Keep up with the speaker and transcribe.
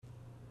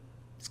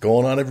What's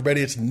going on,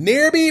 everybody? It's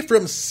Nairby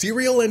from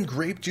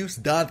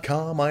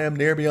cerealandgrapejuice.com. I am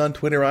Nairby on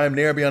Twitter. I am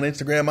Nairby on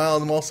Instagram. I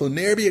am also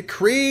Nairby at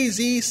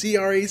Crazy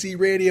CRAZ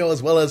Radio,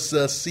 as well as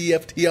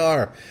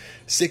CFTR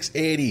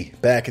 680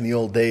 back in the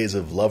old days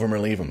of Love 'Em or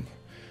Leave 'Em.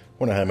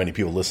 Wonder how many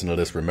people listen to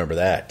this remember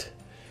that.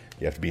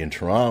 You have to be in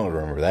Toronto to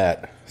remember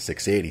that.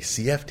 680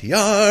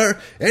 CFTR.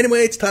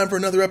 Anyway, it's time for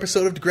another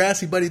episode of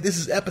Degrassi Buddy. This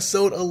is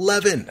episode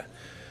 11.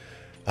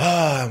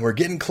 We're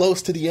getting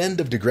close to the end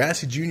of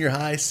Degrassi Junior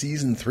High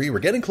Season 3. We're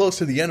getting close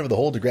to the end of the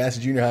whole Degrassi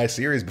Junior High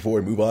series before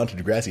we move on to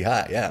Degrassi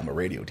High. Yeah, I'm a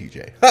radio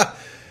TJ. Ha!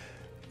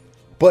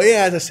 But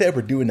yeah, as I said,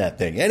 we're doing that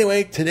thing.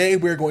 Anyway, today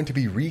we're going to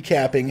be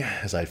recapping,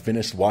 as I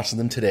finished watching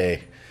them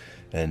today.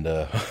 And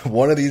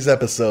one of these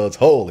episodes,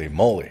 holy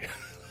moly,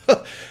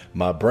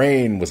 my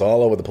brain was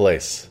all over the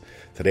place.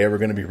 Today we're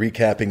going to be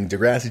recapping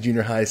Degrassi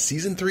Junior High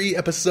Season 3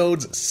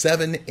 episodes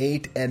 7,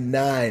 8, and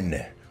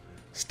 9.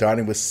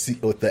 Starting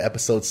with the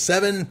episode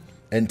 7,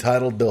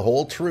 entitled The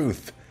Whole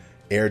Truth,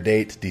 air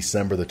date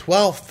December the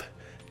 12th,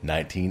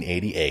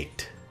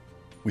 1988.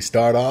 We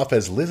start off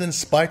as Liz and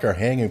Spike are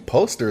hanging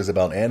posters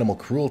about animal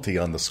cruelty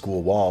on the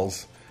school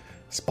walls.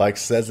 Spike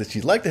says that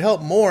she'd like to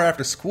help more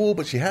after school,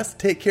 but she has to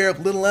take care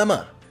of little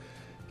Emma.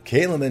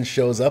 Caitlin then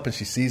shows up and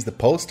she sees the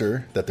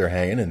poster that they're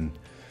hanging, and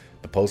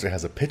the poster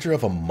has a picture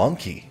of a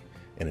monkey,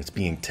 and it's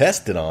being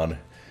tested on,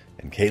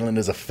 and Caitlin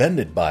is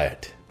offended by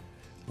it.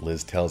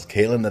 Liz tells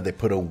Caitlin that they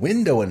put a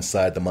window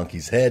inside the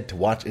monkey's head to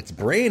watch its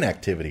brain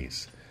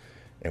activities.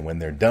 And when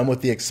they're done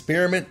with the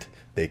experiment,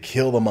 they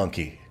kill the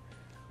monkey.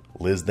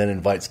 Liz then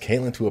invites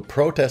Caitlin to a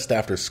protest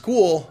after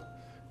school,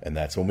 and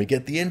that's when we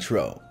get the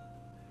intro.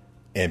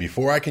 And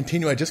before I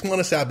continue, I just want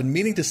to say, I've been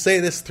meaning to say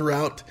this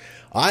throughout.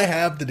 I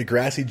have the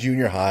Degrassi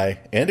Junior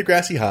High and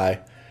Degrassi High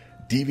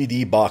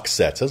DVD box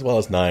sets, as well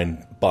as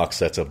 9 box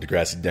sets of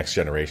Degrassi Next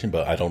Generation,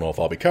 but I don't know if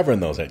I'll be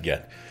covering those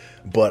yet.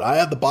 But I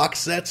have the box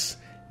sets.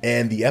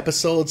 And the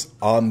episodes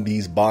on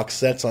these box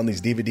sets, on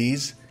these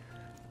DVDs,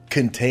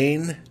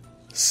 contain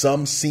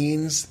some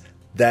scenes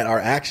that are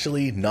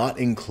actually not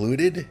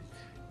included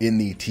in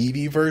the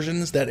TV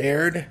versions that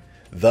aired.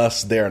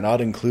 Thus, they are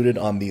not included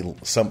on the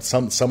some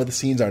of the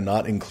scenes are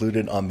not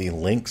included on the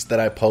links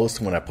that I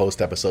post when I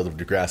post episodes of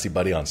Degrassi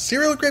Buddy on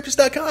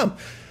cerealandgrapejuice.com.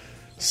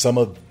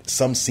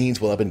 Some scenes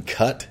will have been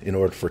cut in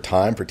order for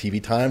TV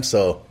time.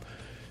 So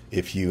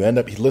if you end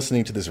up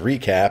listening to this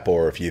recap,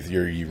 or if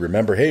you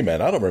remember, hey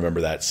man, I don't remember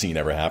that scene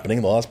ever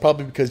happening, well, that's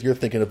probably because you're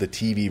thinking of the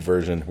TV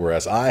version,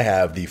 whereas I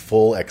have the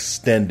full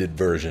extended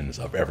versions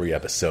of every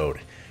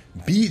episode.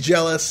 Be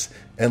jealous,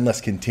 and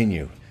let's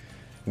continue.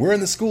 We're in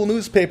the school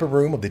newspaper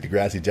room of the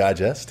Degrassi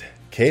Digest.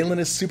 Caitlin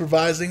is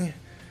supervising,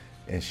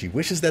 and she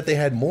wishes that they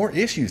had more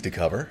issues to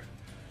cover.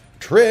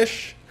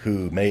 Trish,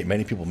 who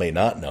many people may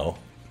not know,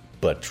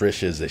 but Trish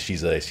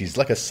she's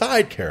like a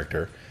side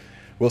character.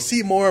 We'll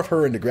see more of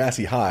her in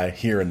Degrassi High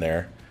here and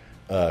there.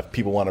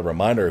 People want to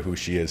remind her who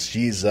she is.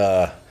 She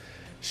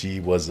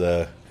was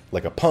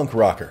like a punk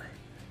rocker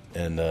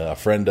and a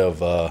friend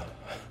of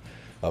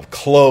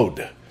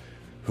Claude,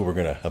 who we're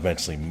gonna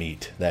eventually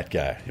meet. That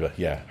guy,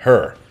 yeah,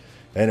 her.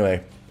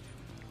 Anyway,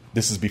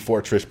 this is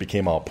before Trish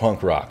became all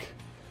punk rock.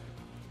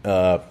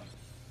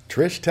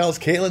 Trish tells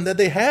Caitlin that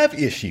they have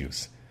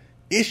issues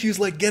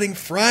like getting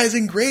fries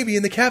and gravy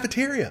in the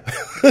cafeteria.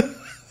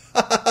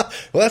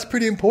 Well, that's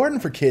pretty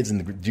important for kids in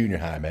the junior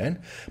high,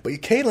 man. But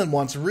Caitlin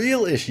wants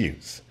real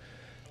issues.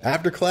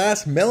 After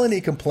class,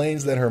 Melanie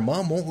complains that her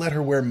mom won't let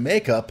her wear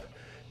makeup,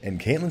 and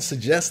Caitlin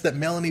suggests that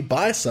Melanie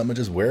buy some and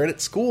just wear it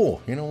at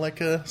school,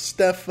 like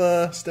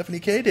Stephanie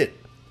K did.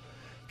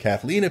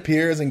 Kathleen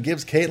appears and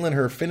gives Caitlin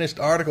her finished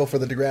article for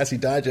the Degrassi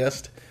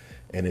Digest,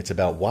 and it's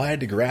about why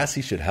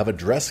Degrassi should have a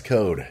dress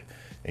code.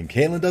 And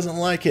Caitlin doesn't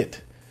like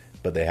it,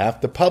 but they have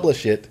to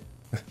publish it.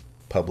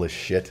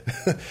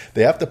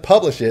 They have to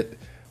publish it,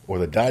 or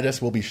the digest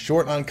will be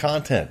short on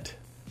content.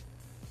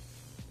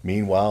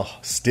 Meanwhile,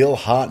 still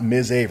hot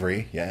Ms.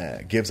 Avery,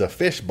 gives a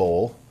fish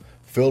bowl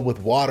filled with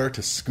water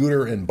to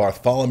Scooter and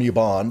Bartholomew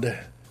Bond.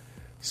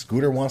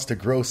 Scooter wants to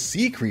grow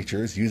sea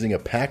creatures using a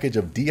package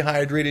of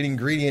dehydrated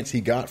ingredients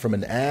he got from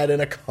an ad in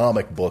a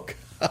comic book.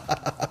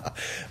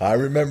 I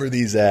remember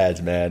these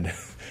ads, man.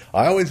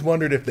 I always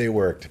wondered if they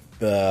worked.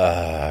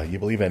 You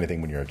believe anything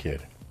when you're a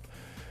kid.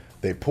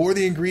 They pour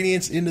the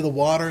ingredients into the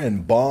water,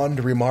 and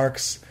Bond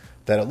remarks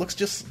that it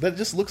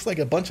just looks like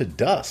a bunch of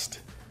dust.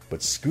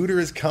 But Scooter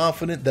is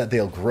confident that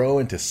they'll grow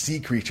into sea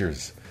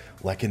creatures,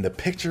 like in the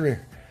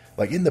picture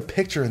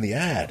in the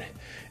ad,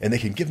 and they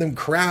can give them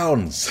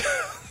crowns,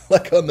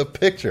 like on the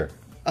picture.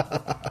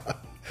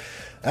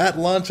 At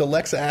lunch,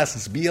 Alexa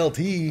asks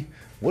BLT,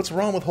 "What's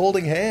wrong with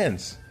holding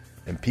hands?"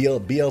 And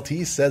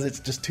BLT says it's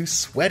just too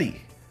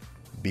sweaty.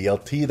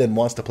 BLT then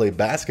wants to play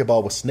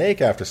basketball with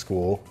Snake after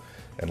school,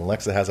 and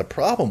Alexa has a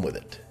problem with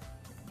it.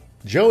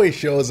 Joey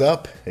shows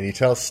up, and he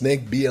tells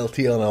Snake,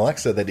 BLT, and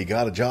Alexa that he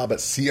got a job at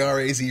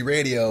CRAZ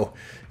Radio,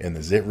 and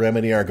the Zit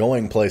Remedy are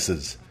going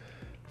places.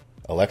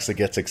 Alexa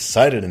gets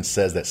excited and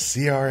says that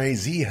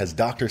CRAZ has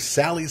Dr.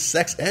 Sally's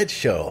Sex Ed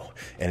show,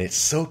 and it's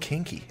so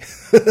kinky.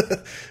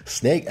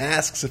 Snake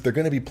asks if they're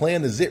going to be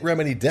playing the Zit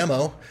Remedy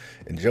demo,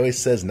 and Joey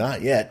says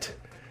not yet.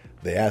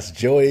 They ask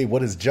Joey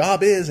what his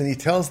job is, and he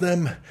tells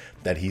them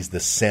that he's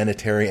the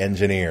sanitary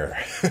engineer.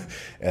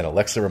 And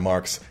Alexa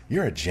remarks,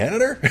 "You're a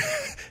janitor?"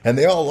 And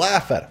they all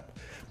laugh at him.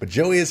 But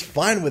Joey is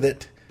fine with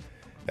it,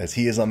 as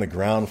he is on the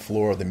ground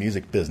floor of the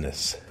music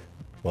business.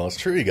 Well, it's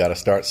true, you got to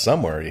start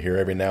somewhere. You hear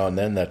every now and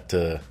then that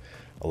a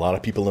lot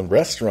of people in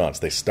restaurants,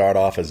 they start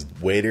off as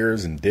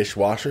waiters and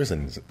dishwashers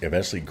and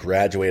eventually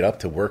graduate up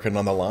to working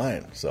on the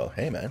line. So,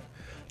 hey man,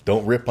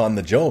 don't rip on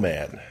the Joe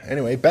man.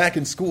 Anyway, back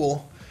in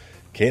school,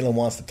 Caitlin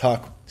wants to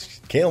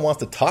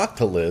talk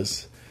to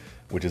Liz,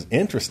 which is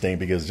interesting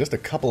because just a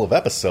couple of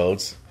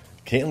episodes,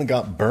 Caitlin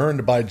got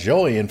burned by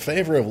Joey in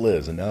favor of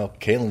Liz, and now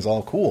Caitlin's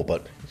all cool,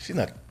 but she's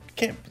not.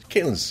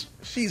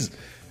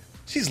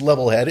 She's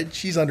level-headed.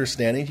 She's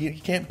understanding. You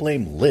can't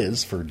blame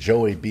Liz for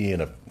Joey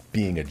being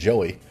a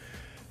Joey.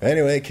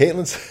 Anyway,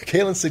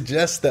 Caitlin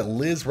suggests that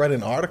Liz write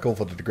an article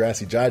for the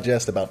Degrassi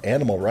Digest about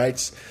animal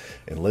rights,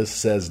 and Liz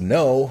says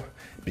no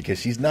because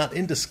she's not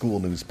into school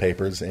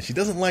newspapers and she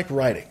doesn't like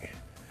writing.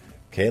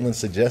 Caitlin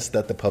suggests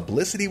that the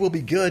publicity will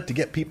be good to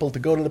get people to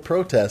go to the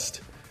protest,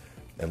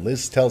 and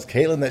Liz tells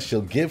Caitlin that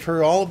she'll give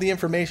her all of the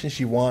information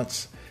she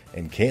wants,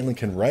 and Caitlin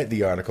can write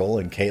the article,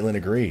 and Caitlin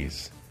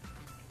agrees.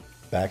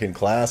 Back in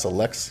class,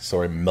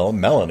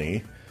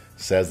 Melanie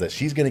says that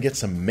she's going to get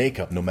some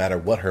makeup no matter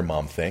what her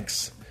mom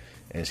thinks.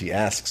 And she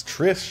asks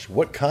Trish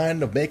what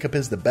kind of makeup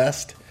is the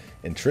best.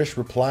 And Trish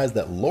replies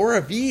that Laura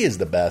V is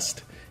the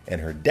best and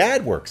her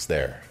dad works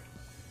there.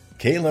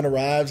 Caitlin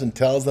arrives and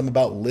tells them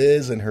about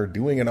Liz and her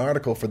doing an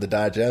article for the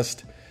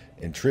Digest.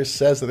 And Trish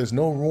says that there's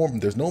no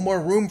more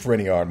room for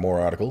any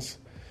more articles.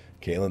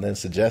 Caitlin then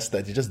suggests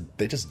that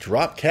they just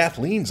drop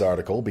Kathleen's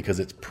article because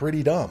it's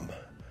pretty dumb.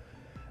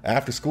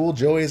 After school,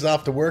 Joey is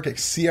off to work at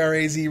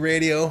CRAZ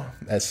Radio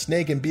as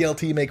Snake and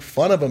BLT make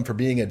fun of him for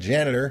being a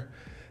janitor,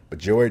 but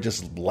Joey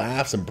just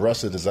laughs and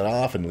brushes it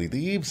off and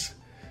leaves.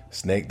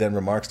 Snake then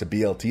remarks to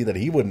BLT that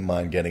he wouldn't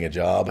mind getting a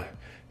job,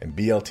 and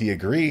BLT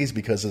agrees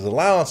because his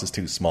allowance is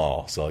too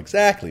small. So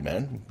exactly,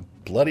 man.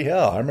 Bloody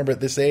hell. I remember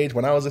at this age,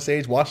 when I was this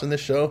age watching this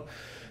show,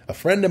 a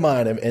friend of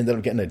mine ended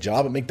up getting a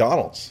job at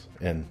McDonald's,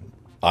 and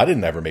I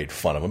didn't ever make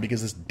fun of him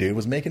because this dude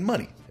was making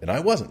money, and I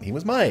wasn't. He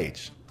was my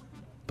age.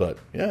 But,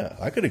 yeah,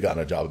 I could have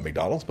gotten a job at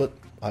McDonald's, but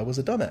I was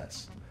a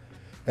dumbass.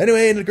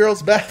 Anyway, in the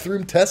girls'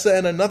 bathroom, Tessa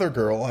and another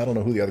girl, I don't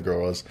know who the other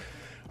girl was,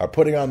 are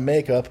putting on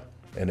makeup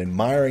and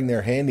admiring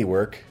their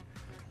handiwork.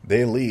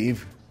 They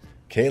leave.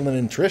 Caitlin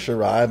and Trish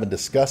arrive and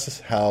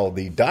discuss how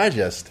the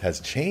Digest has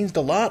changed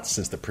a lot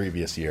since the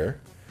previous year.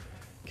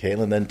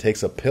 Caitlin then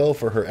takes a pill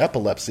for her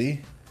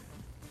epilepsy.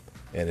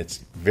 And it's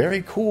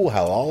very cool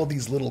how all of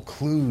these little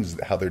clues,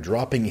 how they're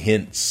dropping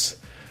hints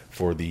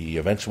for the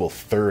eventual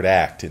third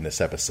act in this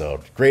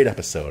episode. Great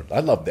episode.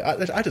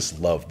 I just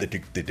love the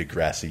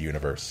Degrassi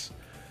universe.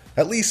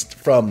 At least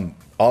from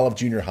all of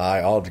Junior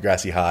High, all of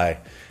Degrassi High,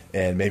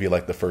 and maybe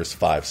like the first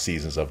 5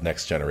 seasons of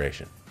Next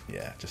Generation.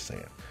 Yeah, just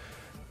saying.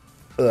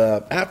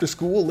 After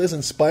school, Liz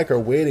and Spike are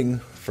waiting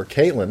for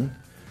Caitlin,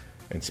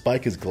 and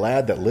Spike is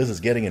glad that Liz is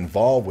getting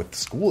involved with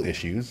school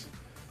issues.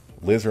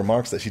 Liz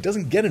remarks that she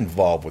doesn't get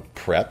involved with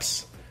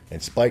preps,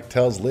 and Spike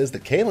tells Liz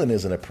that Caitlin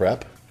isn't a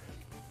prep.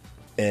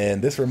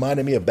 And this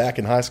reminded me of back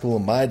in high school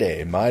in my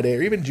day,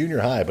 or even junior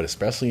high, but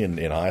especially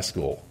in high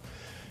school.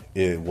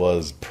 It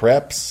was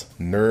preps,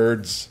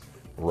 nerds,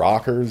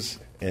 rockers,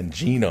 and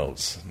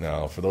Genos.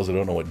 Now, for those who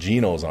don't know what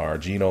Genos are,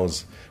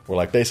 Genos were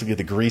like basically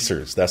the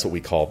greasers. That's what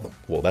we called them.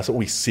 Well, that's what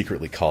we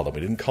secretly called them.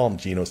 We didn't call them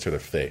Genos to their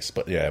face.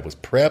 But yeah, it was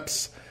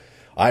preps.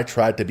 I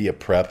tried to be a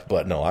prep,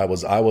 but no, I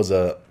was like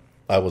a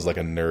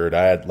nerd.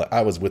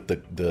 I was with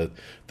the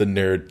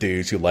nerd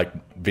dudes who liked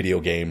video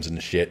games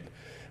and shit.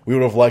 We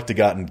would have liked to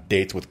gotten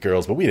dates with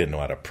girls, but we didn't know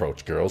how to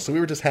approach girls, so we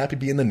were just happy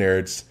being the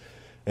nerds.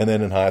 And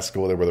then in high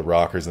school, there were the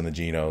rockers and the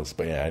Genos.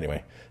 But yeah,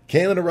 anyway.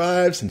 Caitlin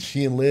arrives, and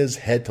she and Liz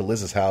head to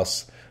Liz's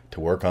house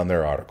to work on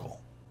their article.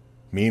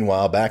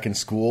 Meanwhile, back in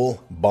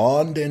school,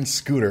 Bond and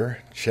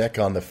Scooter check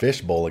on the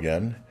fishbowl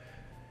again,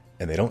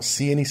 and they don't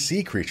see any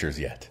sea creatures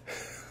yet.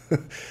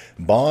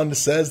 Bond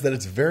says that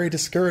it's very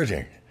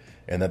discouraging,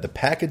 and that the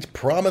package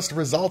promised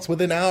results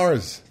within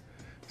hours.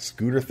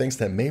 Scooter thinks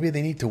that maybe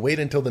they need to wait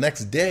until the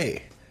next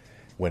day,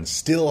 when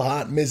still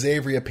hot Ms.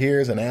 Avery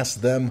appears and asks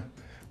them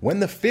when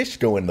the fish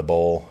go in the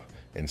bowl.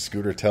 And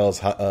Scooter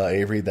tells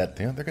Avery that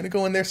they're going to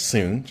go in there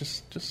soon.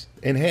 Just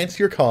enhance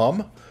your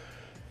calm.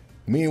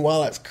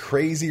 Meanwhile, at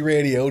Crazy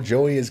Radio,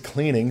 Joey is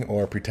cleaning,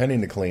 or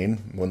pretending to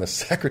clean, when the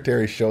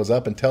secretary shows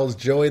up and tells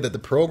Joey that the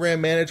program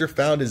manager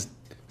found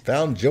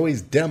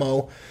Joey's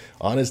demo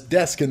on his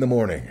desk in the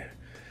morning.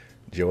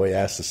 Joey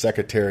asks the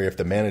secretary if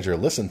the manager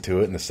listened to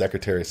it, and the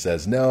secretary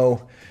says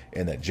no,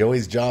 and that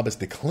Joey's job is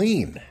to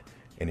clean,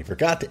 and he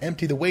forgot to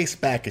empty the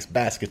waste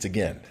baskets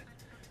again.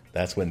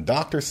 That's when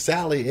Dr.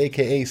 Sally,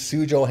 a.k.a.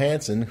 Sue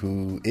Johansson,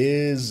 who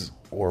is,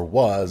 or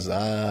was,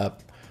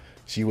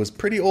 She was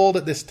pretty old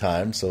at this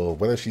time, so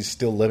whether she's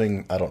still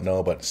living, I don't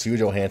know, but Sue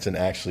Johanson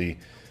actually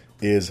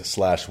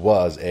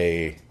is/was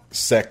a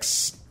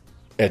sex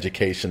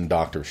education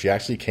doctor. She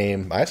actually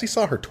I actually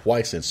saw her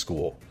twice in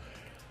school.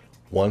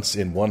 Once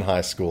in one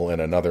high school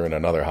and another in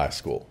another high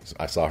school.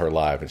 I saw her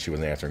live and she was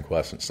answering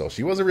questions. So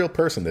she was a real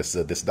person,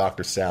 this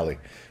Dr. Sally,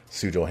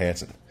 Sue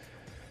Johanson.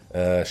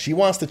 She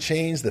wants to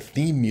change the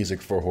theme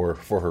music for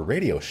her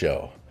radio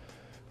show.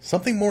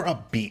 Something more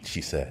upbeat,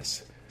 she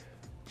says.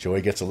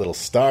 Joey gets a little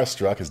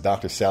starstruck as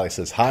Dr. Sally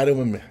says hi to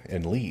him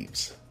and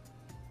leaves.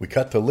 We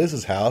cut to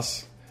Liz's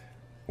house,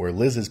 where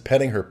Liz is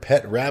petting her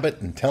pet rabbit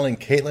and telling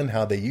Caitlin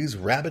how they use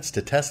rabbits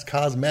to test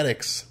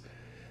cosmetics.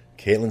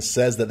 Caitlin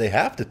says that they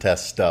have to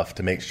test stuff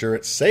to make sure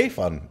it's safe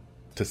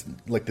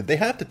they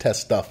have to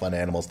test stuff on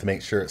animals to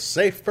make sure it's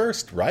safe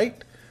first,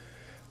 right?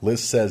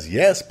 Liz says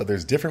yes, but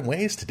there's different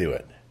ways to do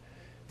it.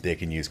 They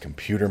can use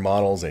computer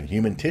models and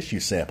human tissue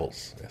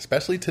samples,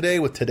 especially today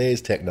with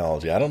today's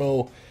technology. I don't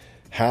know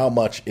how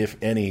much, if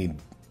any,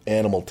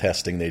 animal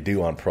testing they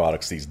do on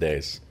products these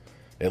days.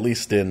 At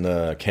least in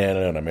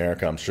Canada and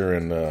America. I'm sure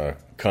in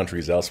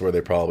countries elsewhere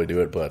they probably do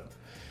it, but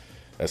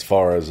as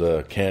far as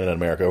Canada and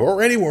America,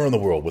 or anywhere in the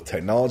world, with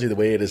technology the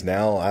way it is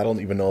now, I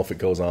don't even know if it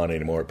goes on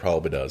anymore. It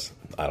probably does.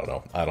 I don't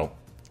know. I don't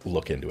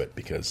look into it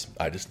because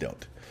I just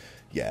don't.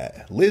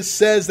 Yeah. Liz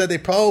says that they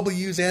probably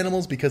use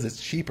animals because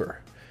it's cheaper,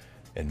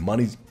 and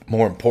money's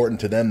more important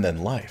to them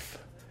than life.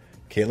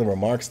 Caitlin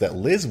remarks that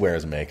Liz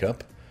wears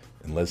makeup,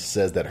 and Liz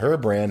says that her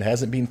brand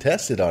hasn't been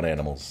tested on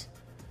animals.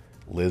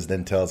 Liz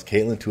then tells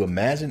Caitlin to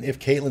imagine if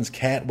Caitlin's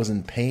cat was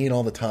in pain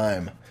all the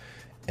time,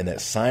 and that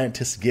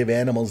scientists give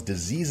animals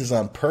diseases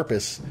on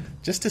purpose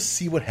just to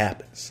see what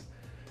happens.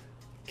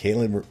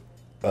 Caitlin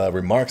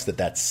remarks that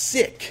that's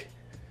sick,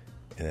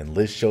 and then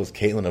Liz shows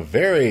Caitlin a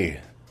very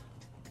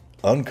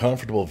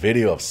uncomfortable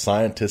video of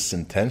scientists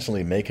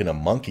intentionally making a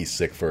monkey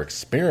sick for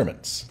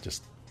experiments.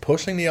 Just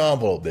pushing the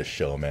envelope, this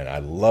show, man. I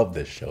love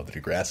this show, the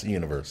Degrassi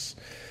Universe.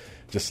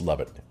 Just love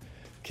it.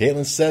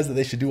 Caitlin says that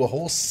they should do a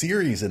whole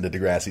series in the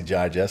Degrassi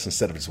Digest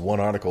instead of just one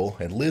article,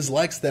 and Liz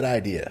likes that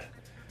idea.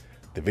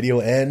 The video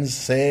ends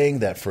saying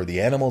that for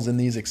the animals in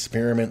these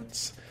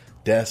experiments,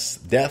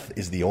 death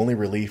is the only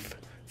relief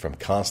from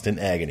constant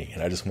agony.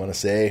 And I just want to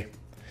say,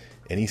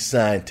 any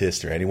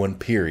scientist or anyone,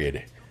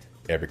 period,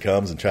 ever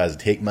comes and tries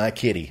to take my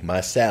kitty,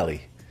 my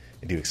Sally,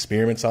 and do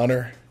experiments on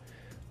her,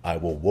 I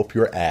will whoop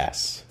your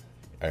ass.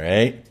 All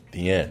right?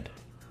 The end.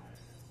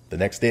 The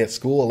next day at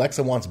school,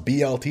 Alexa wants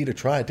BLT to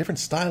try a different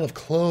style of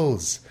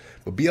clothes,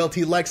 but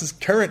BLT likes his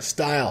current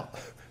style.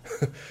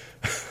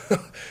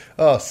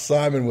 Oh,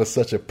 Simon was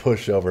such a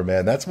pushover,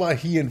 man. That's why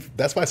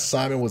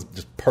Simon was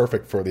just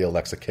perfect for the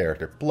Alexa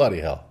character. Bloody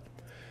hell.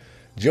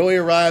 Joey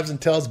arrives and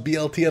tells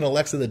BLT and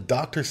Alexa that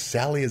Dr.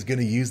 Sally is going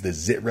to use the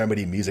Zit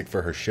Remedy music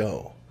for her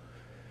show.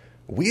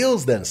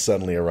 Wheels then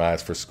suddenly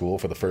arrives for school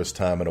for the first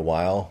time in a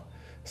while,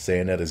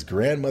 saying that his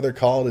grandmother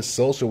called his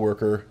social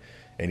worker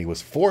and he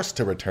was forced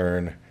to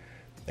return,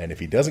 and if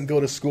he doesn't go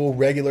to school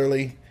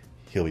regularly,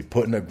 he'll be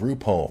put in a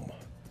group home.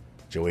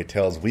 Joey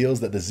tells Wheels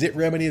that the Zit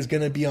Remedy is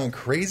going to be on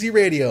Crazy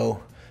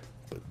Radio,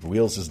 but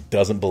Wheels just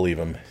doesn't believe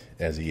him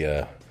as he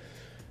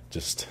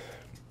just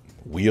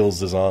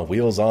wheels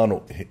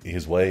on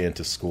his way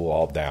into school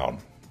all down.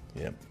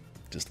 Yep,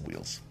 just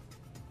Wheels.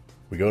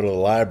 We go to the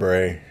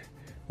library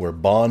where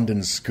Bond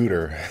and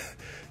Scooter,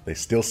 they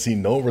still see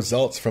no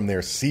results from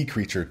their sea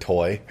creature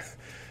toy.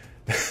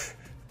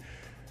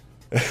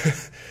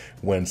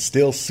 When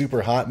still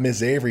super hot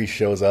Miss Avery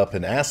shows up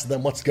and asks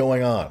them what's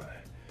going on.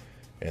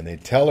 And they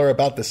tell her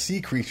about the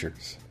sea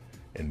creatures.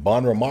 And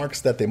Bond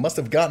remarks that they must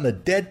have gotten a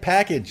dead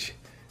package,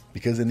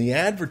 because in the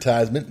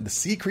advertisement, the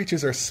sea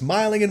creatures are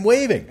smiling and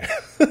waving.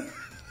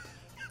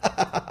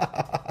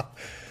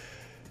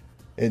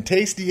 And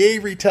Tasty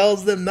Avery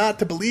tells them not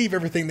to believe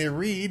everything they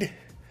read,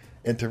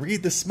 and to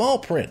read the small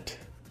print.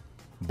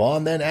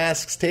 Bond then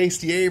asks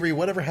Tasty Avery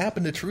whatever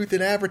happened to truth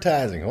in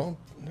advertising. Well,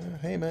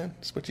 hey man,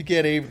 that's what you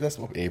get, Avery. That's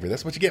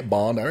what you get,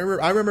 Bond. I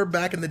remember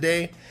back in the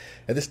day,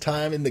 at this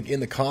time in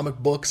the comic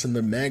books and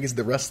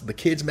the rest of the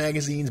kids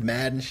magazines,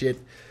 Mad and shit,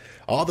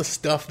 all the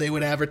stuff they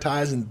would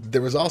advertise, and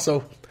there was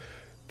also,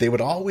 they would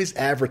always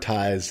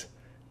advertise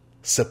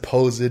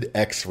supposed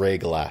X-ray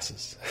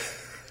glasses.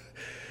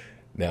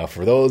 Now,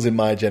 for those in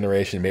my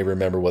generation, may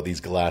remember what these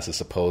glasses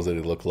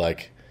supposedly looked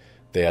like.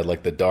 They had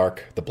like the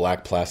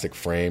black plastic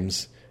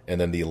frames, and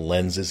then the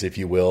lenses, if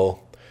you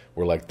will,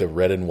 were like the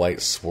red and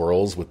white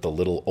swirls with the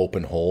little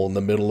open hole in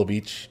the middle of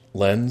each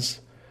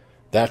lens.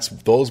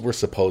 Those were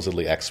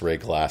supposedly X-ray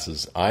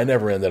glasses. I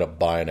never ended up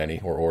buying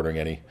any or ordering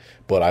any,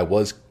 but I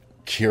was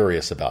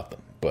curious about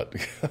them. But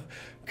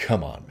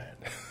come on, man.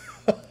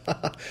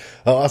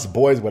 Us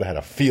boys would have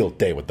had a field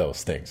day with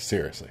those things,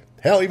 seriously.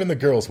 Hell, even the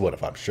girls would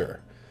have, I'm sure.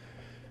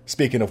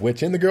 Speaking of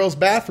which, in the girls'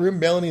 bathroom,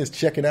 Melanie is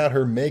checking out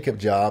her makeup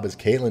job as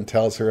Caitlin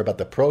tells her about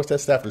the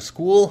protest after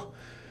school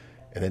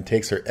and then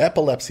takes her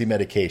epilepsy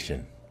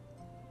medication.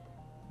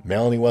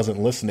 Melanie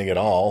wasn't listening at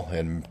all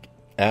and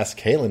asks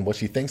Caitlin what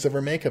she thinks of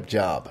her makeup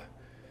job.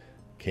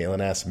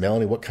 Caitlin asks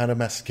Melanie what kind of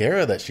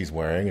mascara that she's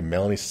wearing, and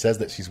Melanie says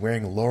that she's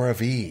wearing Laura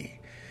V,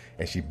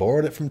 and she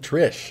borrowed it from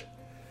Trish.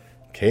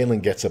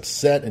 Caitlin gets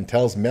upset and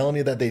tells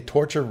Melanie that they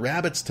torture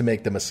rabbits to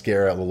make the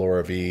mascara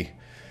Laura V,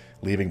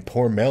 leaving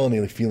poor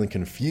Melanie feeling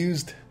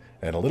confused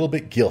and a little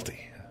bit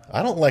guilty.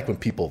 I don't like when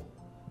people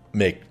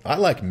I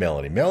like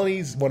Melanie.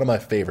 Melanie's one of my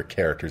favorite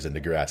characters in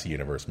the Degrassi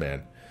universe,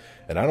 man.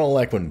 And I don't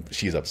like when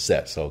she's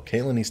upset, so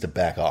Caitlin needs to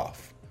back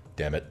off.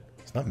 Damn it.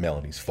 It's not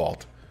Melanie's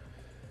fault.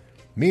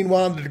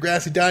 Meanwhile, in the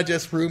Degrassi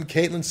Digest room,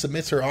 Caitlin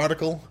submits her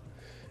article,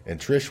 and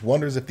Trish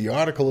wonders if the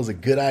article is a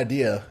good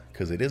idea,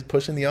 because it is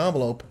pushing the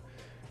envelope.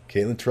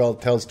 Caitlin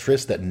tells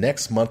Trish that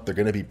next month they're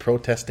going to be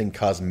protesting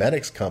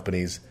cosmetics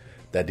companies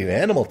that do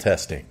animal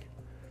testing.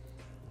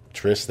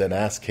 Trish then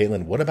asks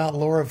Caitlin, what about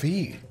Laura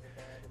V?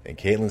 And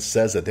Caitlin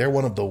says that they're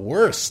one of the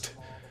worst.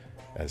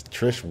 As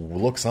Trish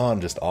looks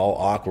on just all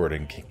awkward,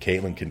 and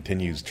Caitlin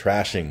continues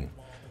trashing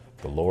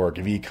the Laura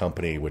V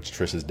company, which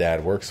Trish's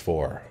dad works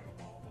for.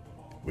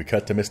 We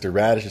cut to Mr.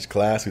 Radish's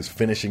class, who's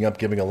finishing up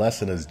giving a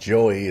lesson as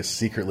Joey is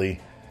secretly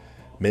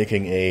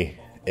making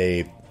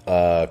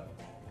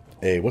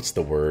what's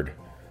the word?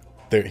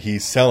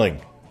 He's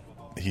selling.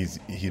 He's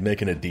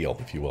making a deal,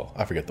 if you will.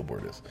 I forget the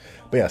word is.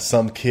 But yeah,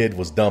 some kid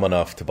was dumb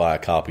enough to buy a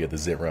copy of the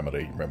Zit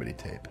Remedy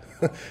tape.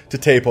 To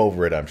tape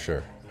over it, I'm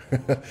sure.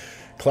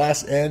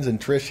 Class ends and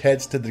Trish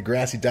heads to the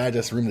Degrassi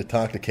Digest room to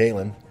talk to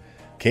Caitlin.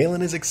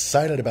 Caitlin is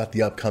excited about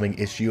the upcoming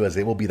issue as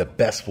it will be the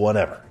best one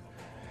ever.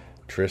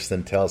 Trish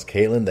then tells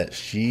Caitlin that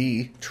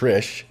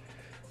Trish,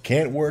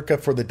 can't work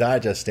up for the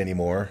Digest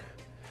anymore.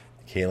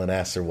 Caitlin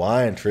asks her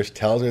why, and Trish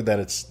tells her that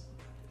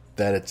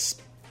it's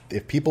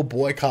if people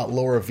boycott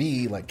Laura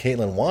V like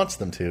Caitlin wants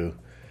them to,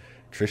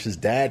 Trish's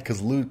dad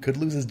could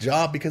lose his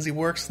job because he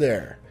works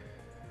there.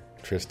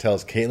 Trish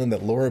tells Caitlin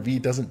that Laura V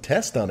doesn't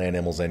test on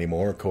animals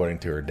anymore, according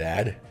to her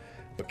dad,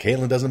 but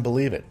Caitlin doesn't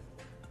believe it.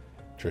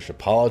 Trish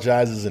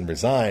apologizes and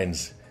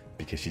resigns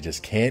because she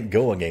just can't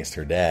go against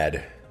her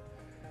dad.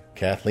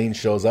 Kathleen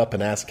shows up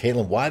and asks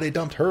Caitlin why they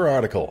dumped her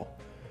article.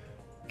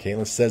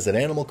 Caitlin says that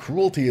animal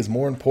cruelty is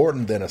more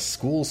important than a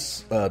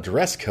school's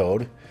dress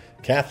code.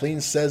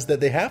 Kathleen says that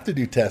they have to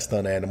do tests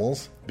on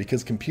animals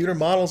because computer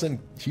models and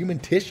human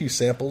tissue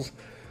samples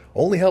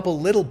only help a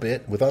little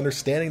bit with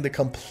understanding the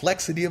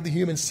complexity of the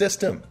human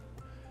system.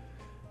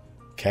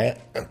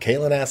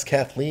 Caitlin asks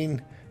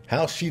Kathleen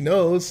how she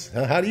knows.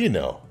 How do you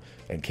know?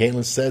 And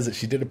Caitlin says that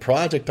she did a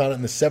project on it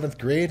in the 7th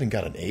grade and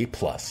got an A+.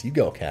 You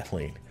go,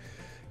 Kathleen.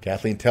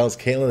 Kathleen tells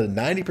Caitlin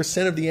that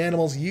 90% of the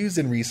animals used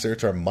in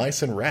research are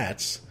mice and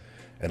rats,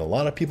 and a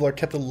lot of people are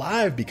kept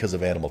alive because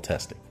of animal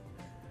testing.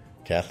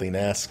 Kathleen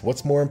asks,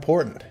 what's more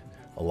important,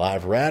 a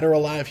live rat or a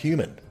live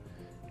human?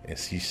 And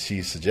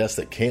she suggests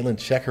that Caitlin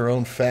check her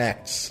own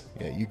facts.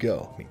 Yeah, you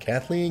go. I mean,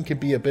 Kathleen can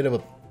be a bit of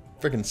a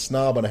freaking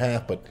snob and a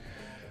half, but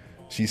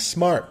she's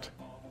smart.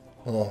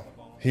 Well,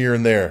 here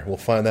and there. We'll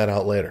find that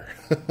out later.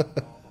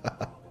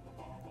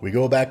 We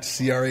go back to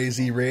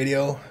CRAZ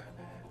Radio.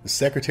 The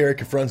secretary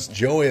confronts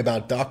Joey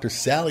about Dr.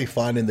 Sally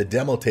finding the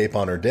demo tape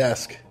on her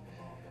desk.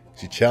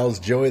 She tells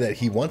Joey that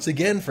he once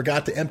again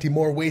forgot to empty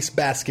more waste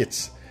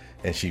baskets,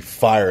 and she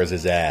fires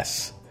his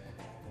ass.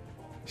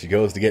 She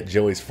goes to get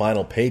Joey's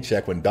final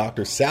paycheck when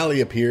Dr.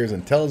 Sally appears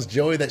and tells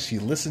Joey that she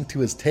listened to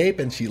his tape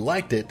and she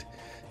liked it,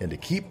 and to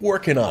keep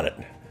working on it.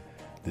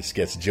 This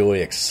gets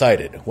Joey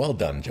excited. Well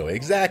done, Joey.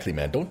 Exactly,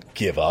 man. Don't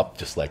give up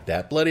just like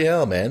that. Bloody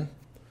hell, man.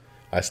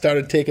 I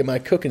started taking my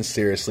cooking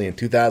seriously in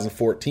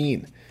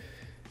 2014.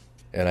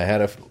 And I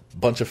had a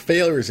bunch of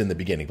failures in the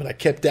beginning, but I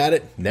kept at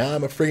it. Now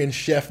I'm a friggin'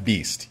 chef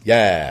beast.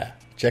 Yeah.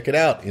 Check it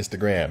out.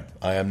 Instagram.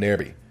 I am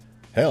Nerby.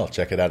 Hell,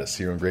 check it out at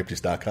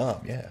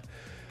serumgrapejuice.com. Yeah.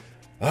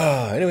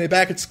 Anyway,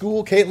 back at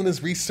school, Caitlin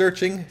is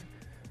researching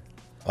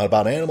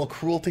about animal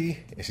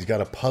cruelty, and she's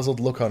got a puzzled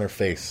look on her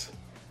face.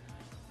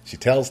 She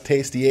tells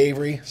Tasty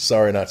Avery,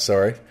 sorry not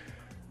sorry,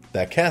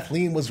 that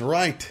Kathleen was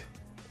right,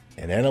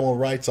 and animal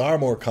rights are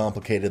more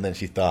complicated than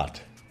she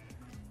thought.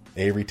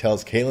 Avery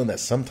tells Caitlin that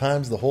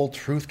sometimes the whole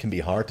truth can be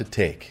hard to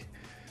take.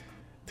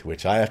 To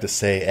which I have to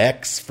say,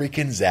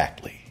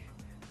 freaking-zactly.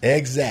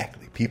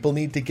 Exactly. People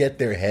need to get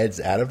their heads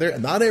out of there.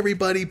 Not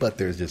everybody, but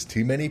there's just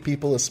too many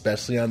people,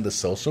 especially on the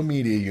social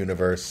media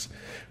universe,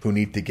 who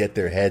need to get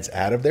their heads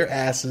out of their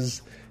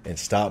asses and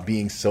stop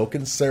being so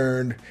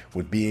concerned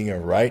with being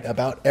right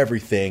about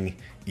everything,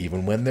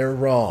 even when they're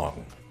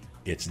wrong.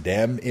 It's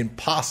damn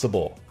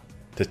impossible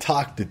to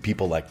talk to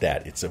people like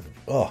that.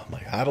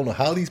 I don't know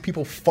how these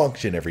people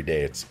function every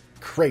day. It's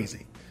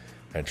crazy.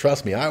 And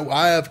trust me,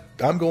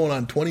 I'm going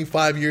on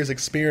 25 years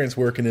experience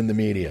working in the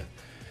media.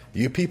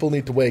 You people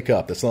need to wake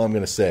up. That's all I'm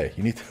going to say.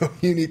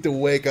 You need to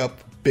wake up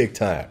big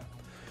time.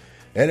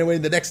 Anyway,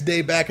 the next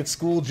day back at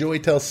school, Joey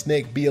tells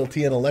Snake,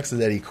 BLT, and Alexa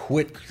that he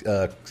quit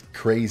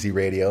Crazy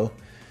Radio.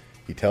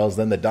 He tells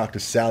them that Dr.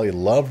 Sally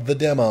loved the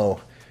demo,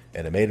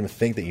 and it made him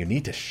think that you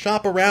need to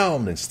shop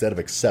around instead of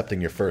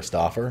accepting your first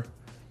offer.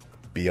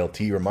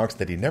 BLT remarks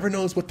that he never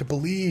knows what to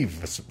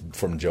believe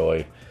from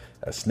Joey,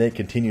 as Snake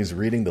continues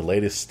reading the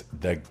latest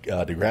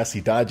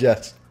Degrassi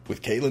Digest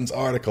with Caitlin's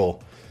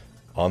article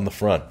on the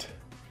front.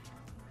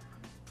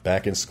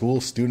 Back in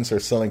school, students are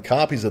selling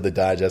copies of the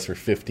digest for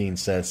 15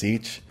 cents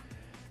each.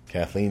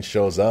 Kathleen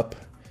shows up,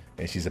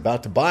 and she's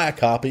about to buy a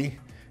copy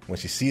when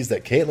she sees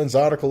that Caitlin's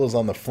article is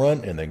on the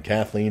front, and then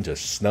Kathleen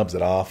just snubs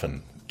it off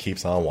and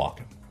keeps on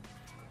walking.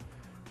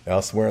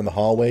 Elsewhere in the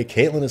hallway,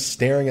 Caitlin is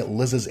staring at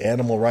Liz's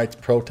animal rights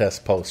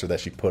protest poster that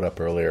she put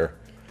up earlier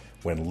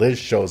when Liz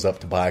shows up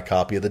to buy a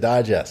copy of the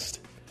digest.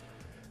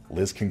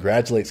 Liz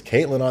congratulates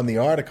Caitlin on the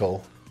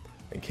article,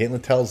 and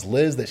Caitlin tells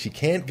Liz that she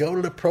can't go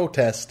to the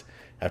protest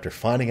after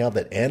finding out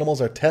that animals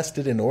are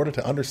tested in order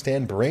to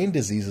understand brain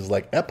diseases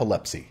like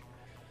epilepsy,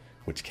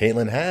 which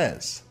Caitlin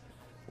has.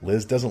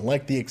 Liz doesn't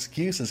like the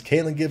excuse as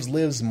Caitlin gives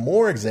Liz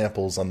more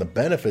examples on the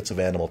benefits of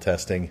animal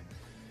testing,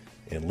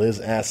 and Liz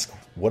asks,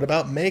 what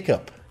about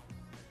makeup?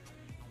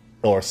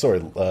 What did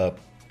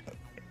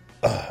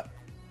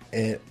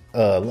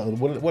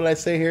I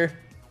say here?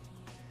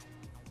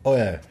 Oh,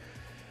 yeah.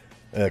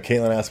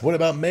 Caitlin asks, what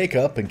about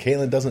makeup? And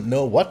Caitlin doesn't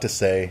know what to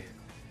say.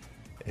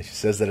 And she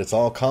says that it's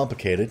all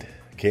complicated.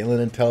 Caitlin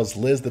then tells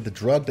Liz that the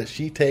drug that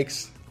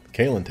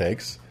Caitlin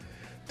takes,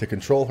 to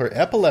control her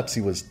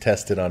epilepsy was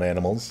tested on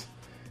animals.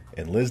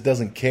 And Liz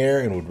doesn't care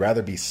and would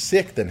rather be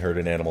sick than hurt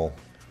an animal.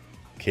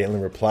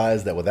 Caitlin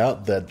replies that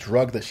without the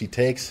drug that she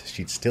takes,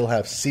 she'd still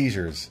have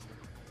seizures.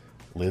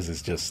 Liz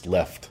is just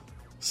left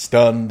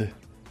stunned,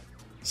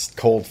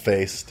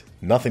 cold-faced,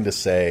 nothing to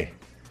say,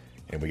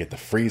 and we get the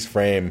freeze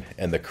frame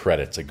and the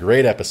credits. A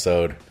great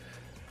episode.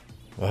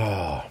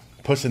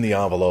 Pushing the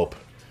envelope,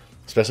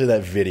 especially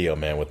that video,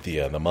 man, with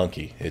the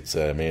monkey. It's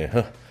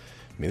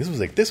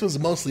this was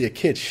mostly a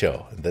kids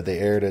show that they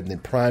aired in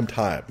prime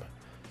time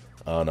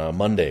on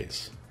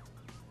Mondays.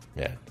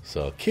 Yeah,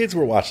 so kids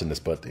were watching this,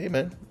 but hey,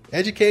 man,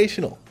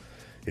 educational.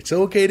 It's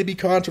okay to be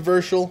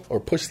controversial or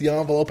push the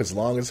envelope as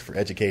long as for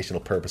educational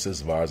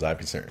purposes, as far as I'm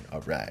concerned. All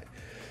right.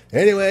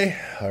 Anyway,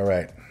 all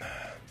right.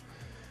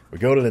 We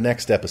go to the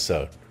next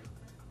episode.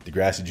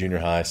 Degrassi Junior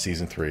High,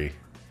 Season 3,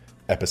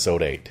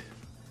 Episode 8.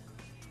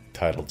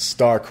 Titled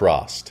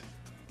Star-Crossed.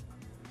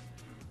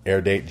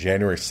 Air date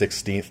January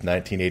 16th,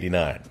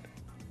 1989.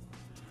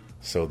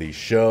 So the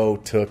show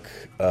took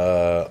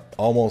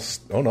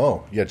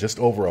just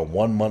over a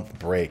 1 month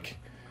break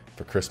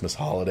for Christmas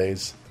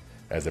holidays,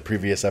 as the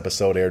previous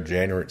episode aired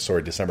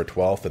December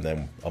 12th, and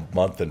then a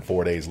month and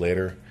 4 days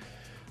later,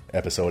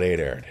 Episode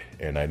 8 aired.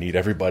 And I need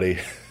everybody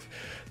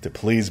to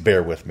please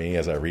bear with me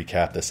as I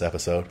recap this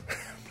episode.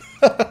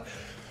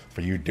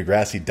 For you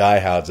Degrassi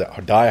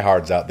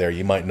diehards out there,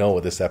 you might know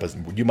what this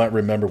episode. You might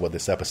remember what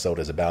this episode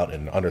is about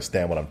and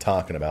understand what I'm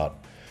talking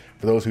about.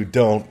 For those who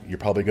don't, you're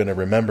probably going to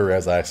remember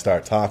as I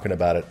start talking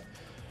about it.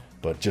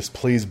 But just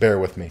please bear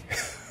with me.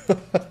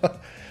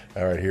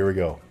 All right, here we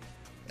go.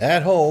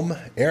 At home,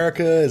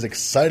 Erica is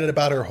excited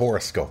about her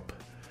horoscope,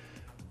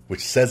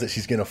 which says that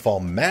she's going to fall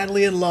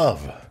madly in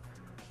love.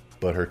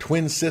 But her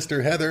twin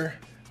sister, Heather,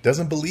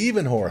 doesn't believe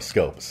in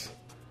horoscopes.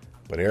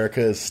 But Erica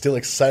is still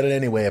excited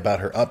anyway about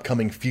her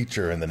upcoming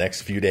future in the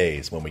next few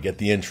days when we get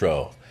the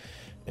intro.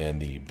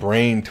 And the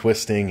brain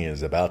twisting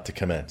is about to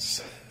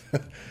commence.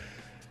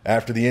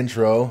 After the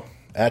intro,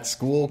 at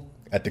school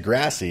at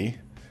Degrassi,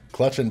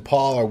 Clutch and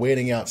Paul are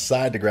waiting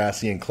outside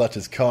Degrassi in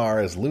Clutch's car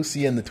as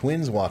Lucy and the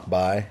twins walk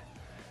by.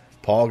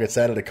 Paul gets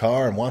out of the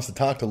car and wants to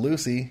talk to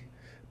Lucy,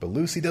 but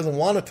Lucy doesn't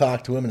want to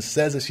talk to him and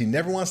says that she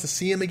never wants to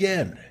see him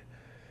again.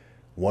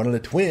 One of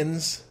the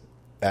twins,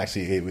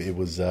 actually it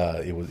was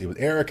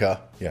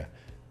Erica. Yeah,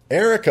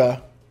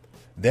 Erica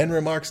then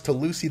remarks to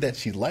Lucy that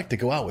she'd like to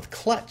go out with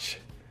Clutch.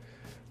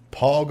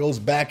 Paul goes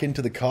back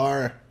into the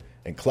car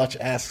and Clutch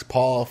asks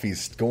Paul if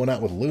he's going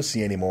out with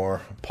Lucy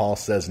anymore. Paul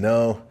says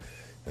no,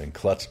 and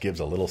Clutch gives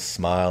a little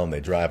smile and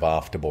they drive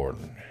off to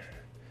Borden.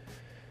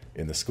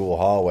 In the school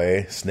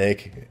hallway,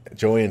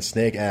 Joey and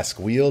Snake ask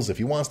Wheels if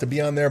he wants to be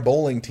on their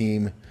bowling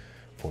team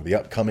for the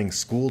upcoming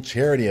school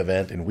charity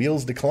event, and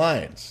Wheels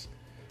declines.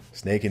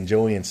 Snake and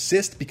Joey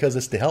insist because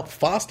it's to help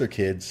foster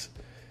kids,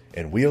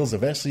 and Wheels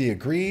eventually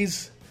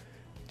agrees.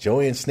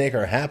 Joey and Snake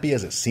are happy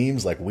as it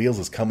seems like Wheels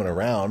is coming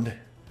around.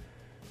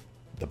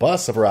 The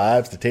bus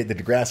arrives to take the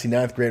Degrassi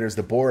 9th graders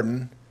to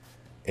Borden.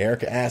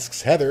 Erica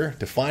asks Heather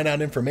to find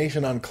out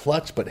information on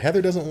Clutch, but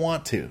Heather doesn't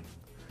want to.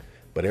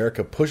 But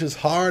Erica pushes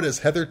hard as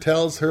Heather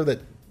tells her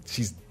that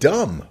she's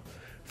dumb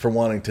for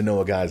wanting to know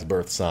a guy's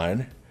birth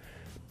sign.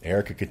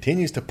 Erica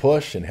continues to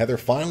push, and Heather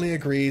finally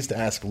agrees to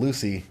ask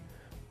Lucy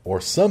or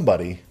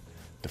somebody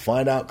to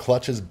find out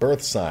Clutch's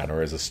birth sign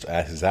or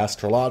his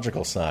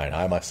astrological sign.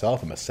 I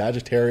myself am a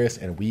Sagittarius,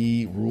 and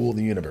we rule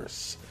the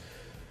universe.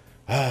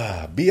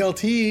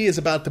 BLT is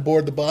about to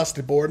board the bus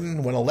to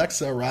Borden when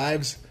Alexa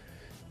arrives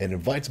and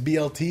invites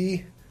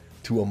BLT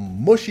to a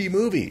mushy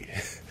movie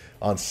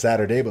on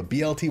Saturday, but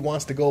BLT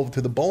wants to go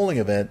to the bowling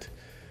event,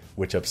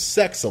 which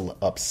upsets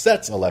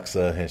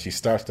Alexa, and she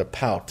starts to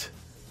pout.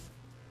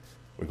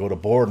 We go to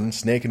Borden.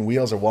 Snake and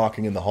Wheels are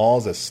walking in the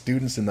halls as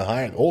students in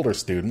the older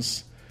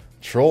students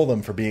troll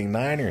them for being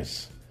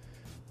Niners.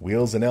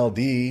 Wheels and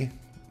LD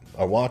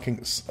are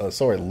walking.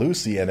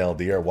 Lucy and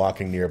LD are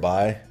walking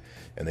nearby,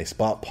 and they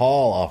spot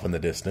Paul off in the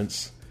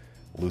distance.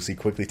 Lucy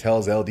quickly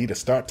tells LD to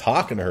start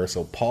talking to her,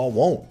 so Paul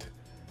won't.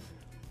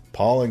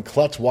 Paul and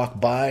Clutch walk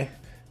by,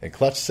 and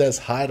Clutch says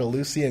hi to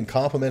Lucy and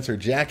compliments her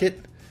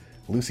jacket.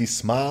 Lucy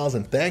smiles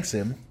and thanks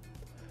him.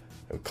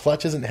 Paul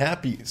isn't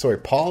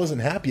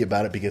happy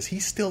about it because he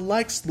still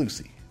likes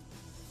Lucy.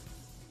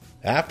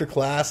 After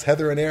class,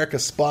 Heather and Erica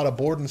spot a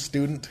Borden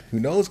student who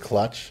knows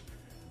Clutch,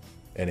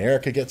 and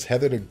Erica gets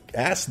Heather to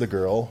ask the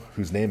girl,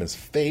 whose name is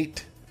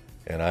Fate,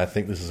 and I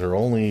think this is her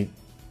only,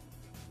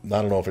 I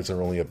don't know if it's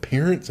her only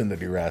appearance in the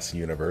Degrassi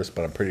universe,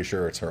 but I'm pretty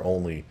sure it's her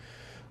only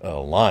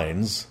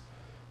lines.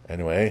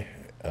 Anyway,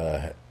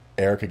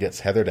 Erica gets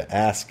Heather to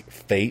ask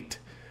Fate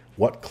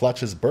what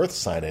Clutch's birth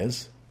sign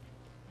is.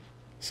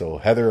 So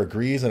Heather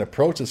agrees and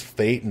approaches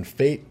Fate, and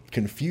Fate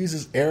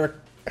confuses Fate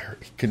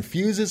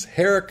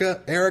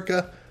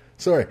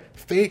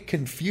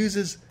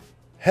confuses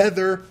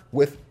Heather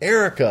with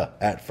Erica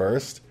at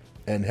first,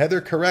 and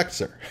Heather corrects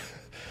her.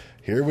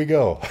 Here we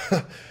go.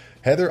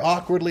 Heather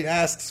awkwardly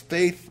asks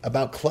Faith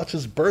about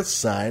Clutch's birth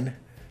sign,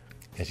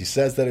 and she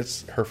says that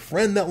it's her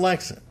friend that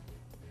likes him.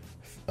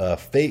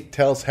 Fate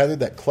tells Heather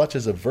that Clutch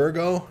is a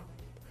Virgo,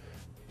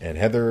 and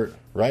Heather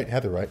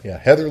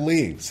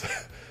leaves.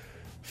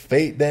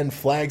 Fate then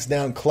flags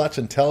down Clutch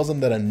and tells him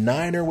that a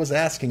Niner was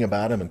asking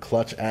about him, and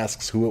Clutch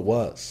asks who it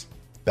was.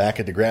 Back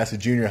at Degrassi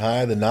Junior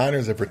High, the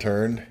Niners have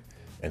returned,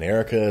 and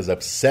Erica is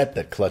upset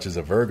that Clutch is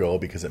a Virgo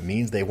because it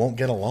means they won't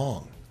get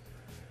along.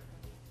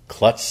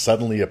 Clutch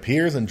suddenly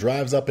appears and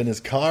drives up in his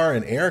car,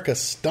 and Erica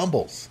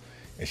stumbles,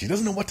 and she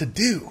doesn't know what to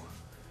do.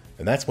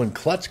 And that's when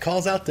Clutch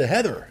calls out to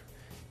Heather,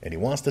 and he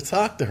wants to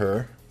talk to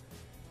her,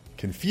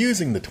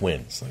 confusing the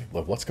twins.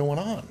 Like, what's going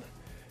on?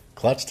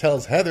 Clutch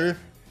tells Heather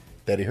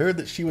that he heard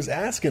that she was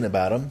asking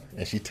about him,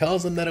 and she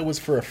tells him that it was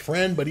for a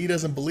friend, but he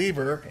doesn't believe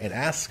her and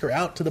asks her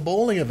out to the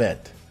bowling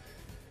event.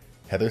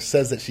 Heather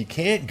says that she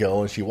can't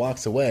go, and she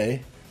walks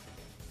away.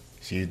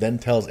 She then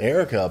tells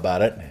Erica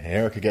about it, and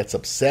Erica gets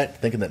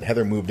upset, thinking that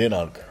Heather moved in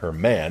on her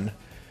man,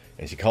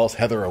 and she calls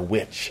Heather a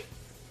witch.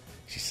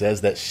 She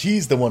says that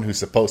she's the one who's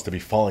supposed to be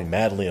falling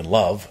madly in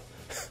love.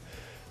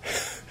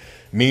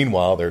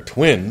 Meanwhile, they're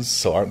twins,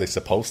 so aren't they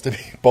supposed to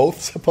be both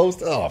supposed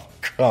to? Oh,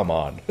 come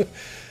on.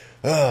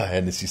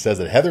 And she says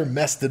that Heather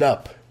messed it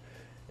up,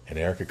 and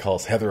Erica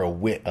calls Heather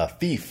a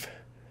thief.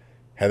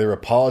 Heather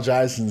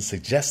apologizes and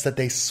suggests that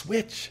they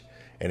switch,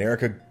 and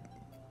Erica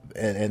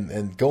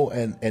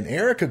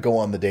Erica go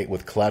on the date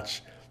with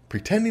Clutch,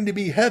 pretending to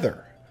be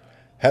Heather.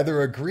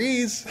 Heather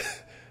agrees,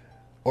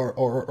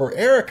 or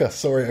Erica,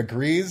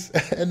 agrees,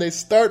 and they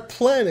start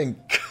planning.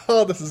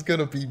 God, this is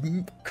gonna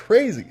be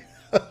crazy.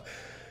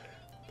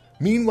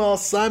 Meanwhile,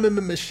 Simon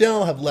and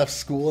Michelle have left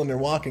school and they're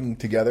walking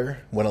together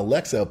when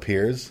Alexa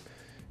appears.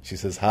 She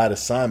says hi to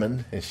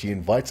Simon, and she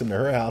invites him to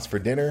her house for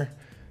dinner.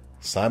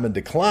 Simon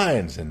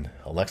declines, and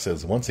Alexa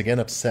is once again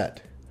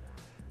upset.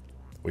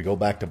 We go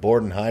back to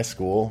Borden High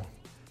School.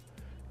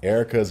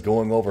 Erica is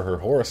going over her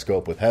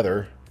horoscope with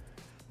Heather,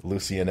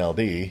 Lucy, and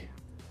LD.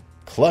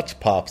 Clutch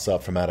pops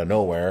up from out of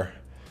nowhere,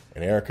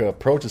 and Erica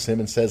approaches him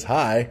and says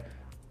hi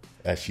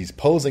as she's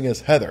posing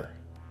as Heather.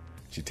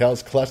 She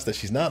tells Clutch that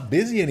she's not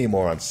busy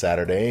anymore on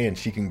Saturday and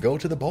she can go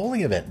to the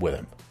bowling event with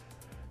him.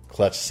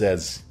 Clutch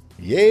says,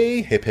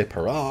 "Yay, hip hip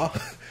hurrah,"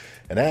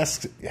 and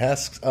asks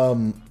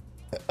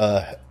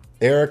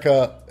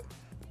Erica,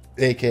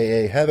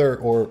 aka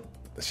Heather,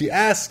 he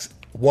asks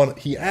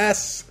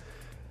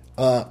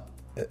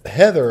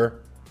Heather,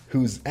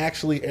 who's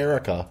actually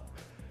Erica,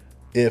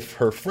 if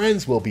her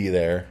friends will be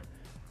there,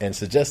 and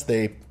suggests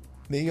they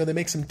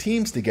make some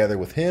teams together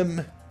with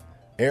him,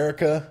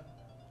 Erica,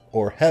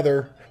 or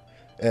Heather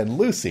and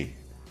Lucy.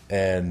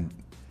 And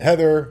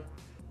Heather,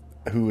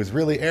 who is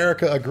really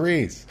Erica,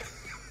 agrees.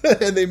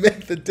 And they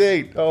make the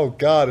date. Oh,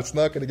 God, it's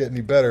not going to get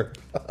any better.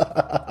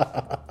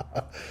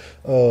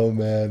 Oh,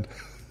 man.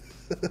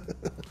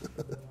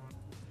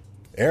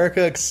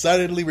 Erica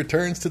excitedly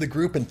returns to the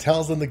group and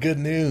tells them the good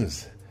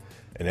news.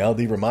 And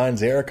LD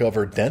reminds Erica of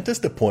her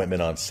dentist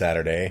appointment on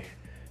Saturday.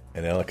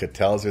 And Erica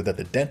tells her that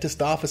the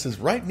dentist office is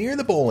right near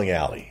the bowling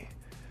alley.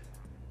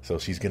 So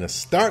she's going to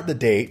start the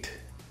date,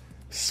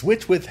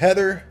 switch with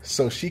Heather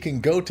so she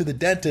can go to the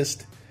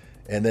dentist,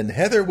 and then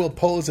Heather will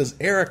pose as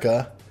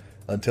Erica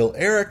until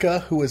Erica,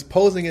 who is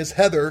posing as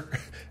Heather,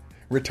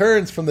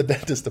 returns from the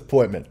dentist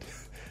appointment.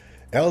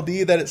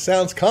 LD that it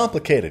sounds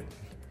complicated.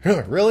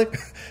 Really?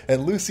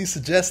 And Lucy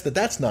suggests that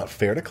that's not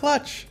fair to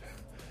Clutch.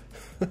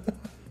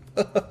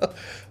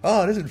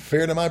 Oh, it isn't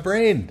fair to my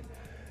brain.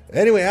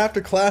 Anyway,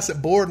 after class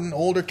at Borden,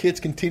 older kids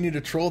continue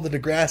to troll the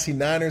Degrassi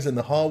Niners in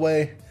the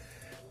hallway.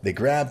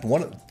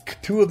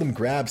 Two of them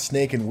grab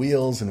Snake and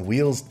Wheels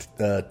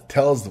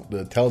tells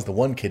the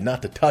one kid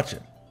not to touch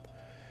him.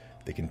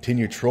 They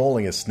continue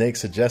trolling as Snake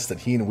suggests that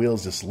he and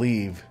Wheels just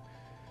leave.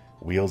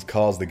 Wheels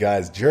calls the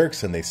guys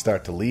jerks and they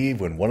start to leave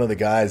when one of the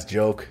guys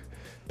joke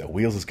that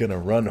Wheels is going to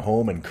run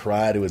home and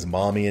cry to his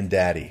mommy and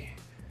daddy.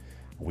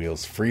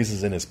 Wheels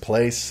freezes in his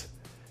place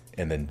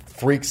and then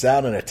freaks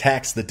out and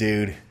attacks the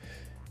dude.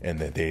 And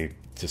then they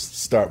just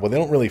start, well, they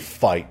don't really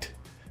fight.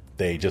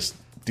 They just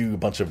do a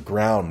bunch of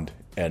ground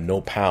and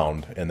no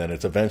pound. And then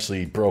it's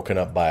eventually broken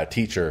up by a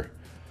teacher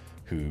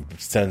who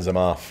sends them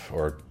off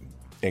or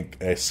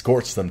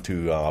escorts them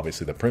to,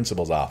 obviously, the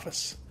principal's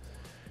office.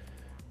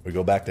 We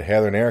go back to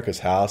Heather and Erica's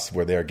house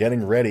where they're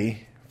getting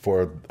ready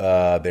for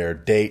their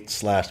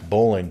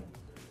date/bowling.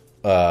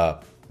 They're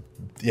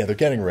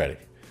getting ready.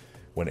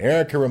 When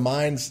Erica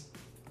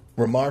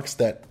remarks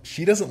that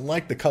she doesn't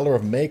like the color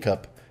of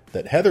makeup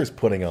that Heather's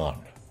putting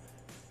on.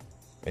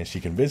 And she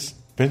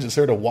convinces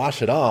her to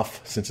wash it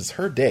off since it's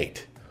her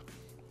date.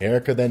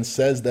 Erica then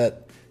says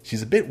that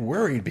she's a bit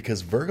worried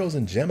because Virgos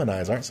and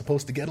Geminis aren't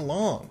supposed to get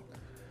along.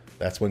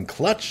 That's when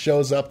Clutch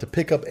shows up to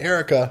pick up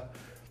Erica,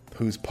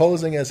 who's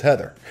posing as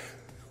Heather.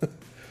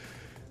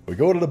 We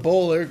go to the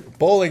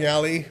bowling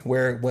alley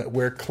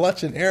where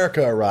Clutch and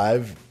Erica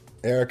arrive.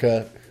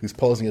 Erica, who's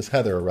posing as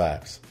Heather,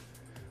 arrives.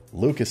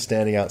 Luke is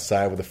standing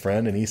outside with a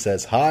friend, and he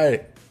says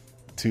hi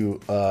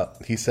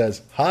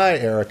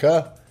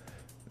Erica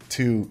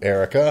to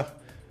Erica,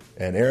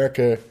 and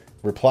Erica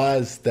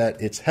replies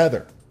that it's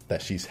Heather,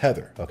 that she's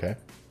Heather. Okay.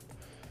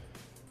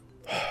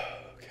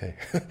 Okay.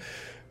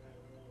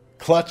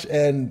 Clutch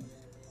and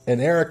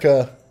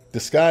Erica,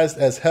 disguised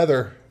as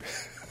Heather,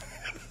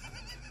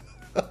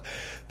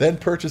 then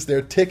purchase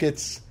their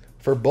tickets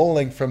for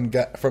bowling from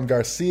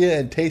Garcia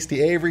and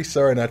Tasty Avery.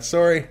 Sorry, not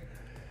sorry.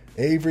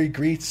 Avery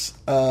greets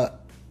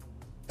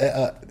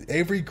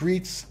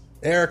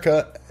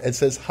Erica and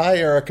says, "Hi,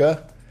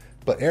 Erica."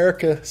 But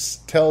Erica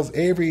tells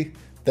Avery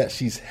that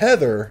she's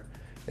Heather,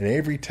 and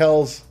Avery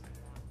tells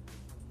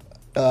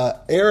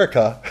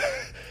Erica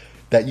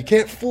that you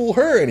can't fool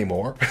her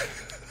anymore.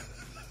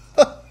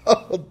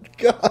 Oh,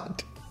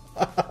 God.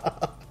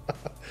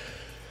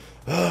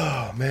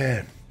 Oh,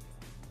 man.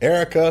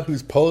 Erica,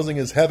 who's posing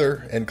as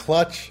Heather, and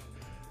Clutch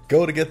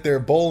go to get their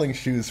bowling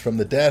shoes from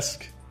the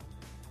desk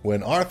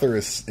when Arthur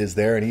is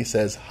there, and he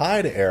says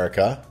hi to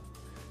Erica,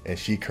 and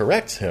she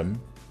corrects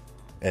him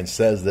and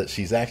says that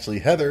she's actually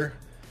Heather,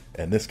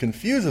 and this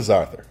confuses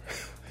Arthur.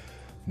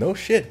 No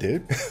shit,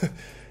 dude.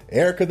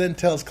 Erica then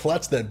tells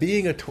Clutch that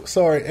being a...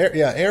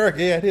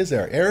 it is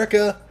Erica.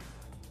 Erica,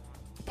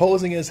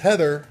 posing as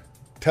Heather,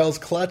 tells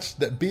Clutch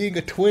that being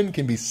a twin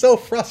can be so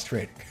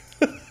frustrating.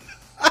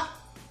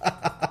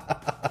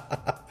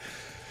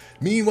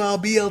 Meanwhile,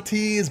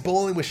 BLT is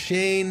bowling with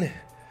Shane,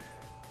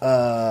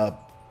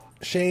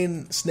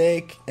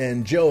 Snake,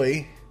 and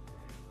Joey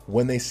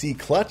when they see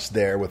Clutch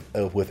there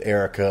with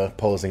Erica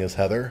posing as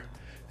Heather,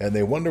 and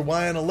they wonder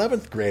why an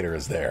 11th grader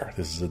is there.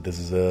 This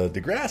is a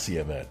Degrassi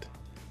event.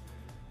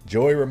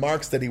 Joey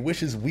remarks that he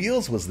wishes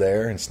Wheels was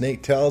there, and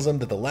Snake tells him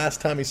that the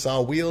last time he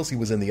saw Wheels, he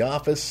was in the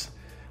office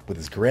with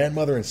his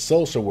grandmother and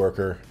social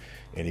worker,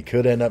 and he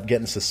could end up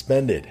getting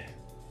suspended.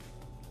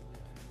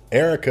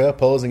 Erica,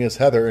 posing as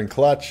Heather, and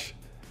Clutch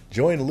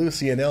join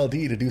Lucy and LD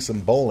to do some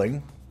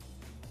bowling.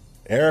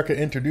 Erica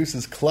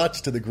introduces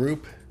Clutch to the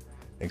group,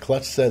 and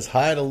Clutch says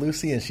hi to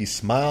Lucy, and she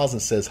smiles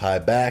and says hi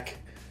back,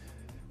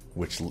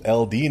 which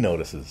LD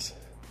notices.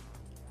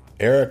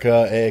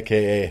 Erica,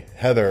 a.k.a.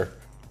 Heather,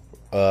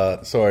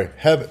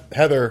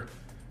 Heather,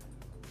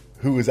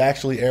 who is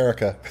actually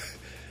Erica,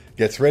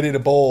 gets ready to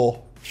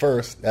bowl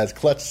first as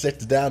Clutch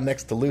sits down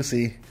next to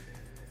Lucy,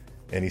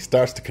 and he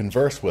starts to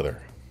converse with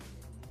her.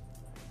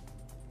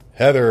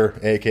 Heather,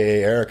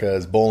 a.k.a. Erica,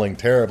 is bowling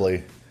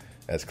terribly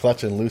as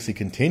Clutch and Lucy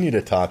continue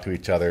to talk to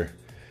each other,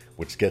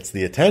 which gets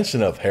the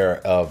attention of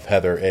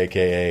Heather,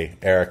 a.k.a.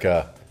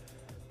 Erica,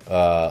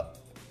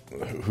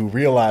 who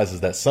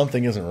realizes that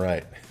something isn't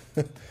right.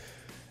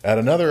 At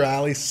another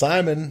alley,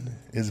 Simon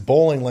is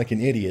bowling like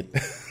an idiot,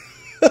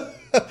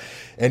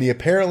 and he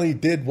apparently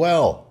did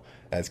well,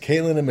 as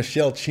Kaylin and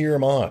Michelle cheer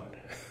him on.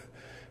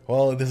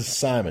 Well, this is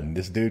Simon.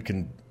 This dude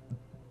can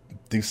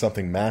do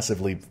something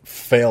massively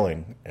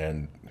failing,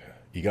 and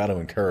you got to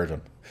encourage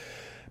him.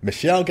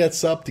 Michelle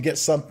gets up to get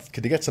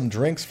some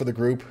drinks for the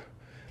group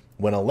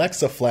when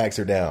Alexa flags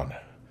her down.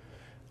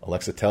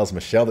 Alexa tells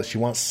Michelle that she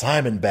wants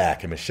Simon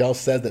back, and Michelle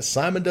says that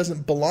Simon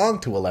doesn't belong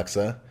to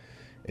Alexa,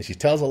 and she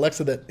tells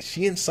Alexa that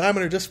she and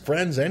Simon are just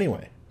friends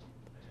anyway.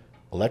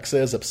 Alexa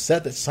is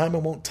upset that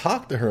Simon won't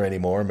talk to her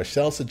anymore, and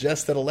Michelle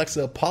suggests that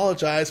Alexa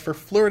apologize for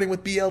flirting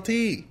with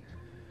BLT.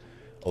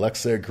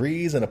 Alexa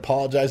agrees and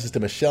apologizes to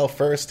Michelle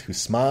first, who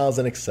smiles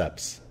and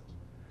accepts.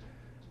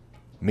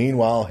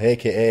 Meanwhile,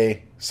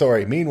 Heather,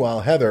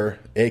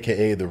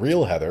 a.k.a. the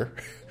real Heather,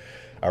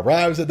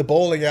 arrives at the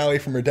bowling alley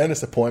from her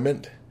dentist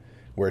appointment,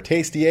 where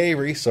Tasty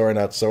Avery,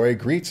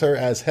 greets her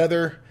as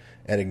Heather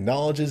and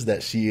acknowledges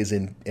that she is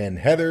in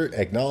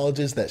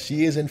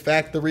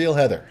fact the real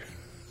Heather.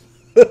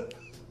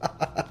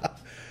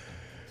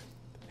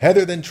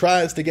 Heather then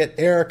tries to get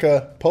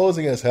Erica,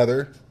 posing as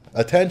Heather,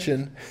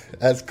 attention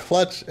as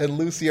Clutch and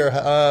Lucy are...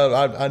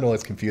 I know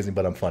it's confusing,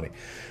 but I'm funny.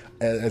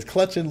 As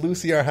Clutch and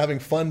Lucy are having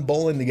fun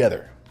bowling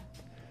together.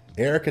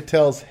 Erica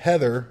tells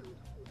Heather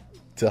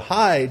to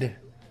hide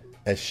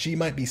as she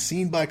might be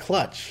seen by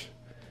Clutch.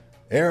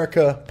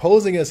 Erica,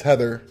 posing as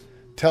Heather,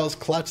 tells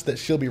Clutch that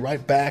she'll be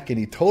right back, and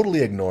he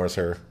totally ignores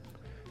her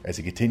as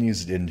he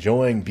continues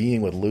enjoying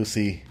being with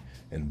Lucy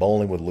and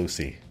bowling with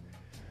Lucy.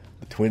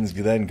 The twins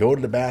then go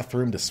to the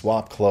bathroom to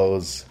swap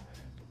clothes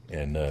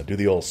and do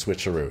the old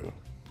switcheroo.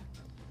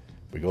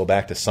 We go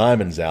back to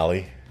Simon's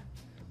alley.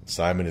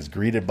 Simon is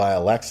greeted by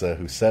Alexa,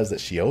 who says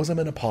that she owes him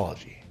an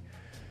apology.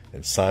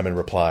 And Simon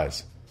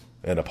replies,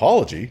 "An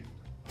apology?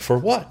 For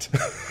what?"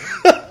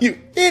 "You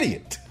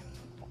idiot!"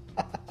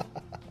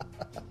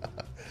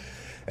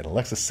 And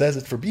Alexa says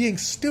it's for being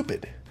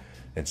stupid.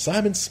 And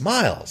Simon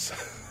smiles.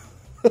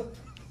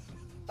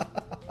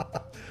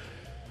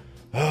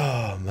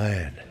 Oh,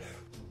 man.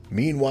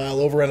 Meanwhile,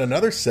 over on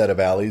another set of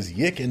alleys,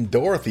 Yick and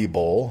Dorothy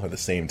bowl at the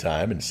same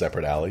time in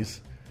separate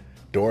alleys.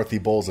 Dorothy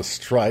bowls a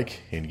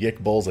strike, and Yick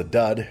bowls a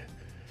dud.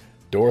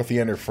 Dorothy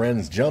and her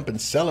friends jump and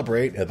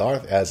celebrate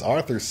as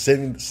Arthur's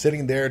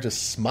sitting there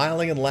just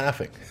smiling and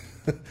laughing.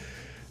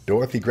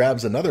 Dorothy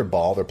grabs another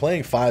ball. They're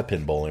playing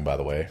 5-pin bowling, by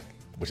the way,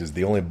 which is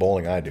the only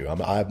bowling I do.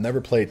 I've never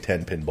played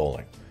 10-pin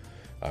bowling.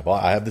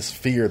 I have this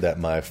fear that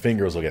my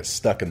fingers will get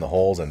stuck in the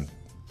holes and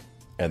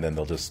then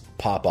they'll just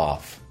pop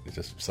off.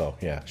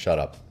 Shut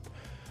up.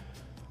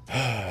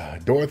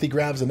 Dorothy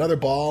grabs another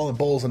ball and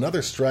bowls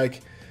another strike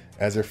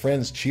as her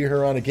friends cheer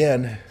her on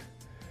again.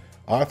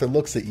 Arthur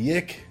looks at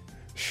Yick,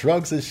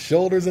 shrugs his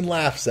shoulders, and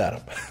laughs at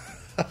him.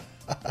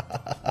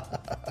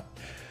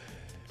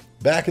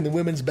 Back in the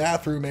women's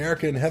bathroom,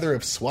 Erica and Heather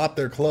have swapped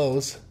their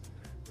clothes.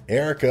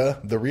 Erica,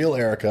 the real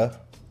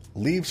Erica,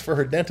 leaves for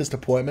her dentist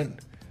appointment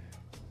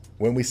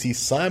when we see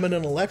Simon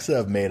and Alexa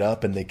have made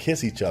up and they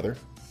kiss each other.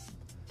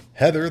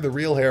 Heather, the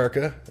real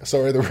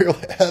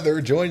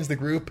Heather, joins the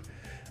group,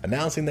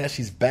 announcing that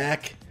she's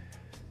back,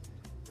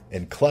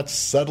 and Clutch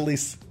subtly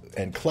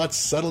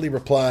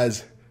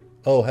replies,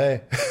 "Oh,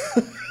 hey."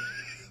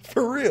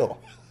 For real.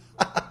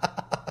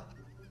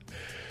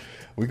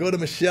 We go to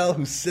Michelle,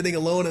 who's sitting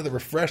alone at the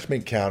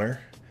refreshment counter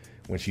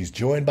when she's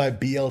joined by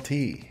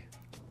BLT.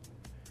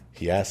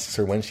 He asks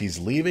her when she's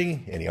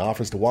leaving, and he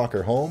offers to walk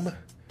her home.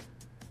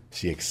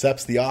 She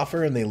accepts the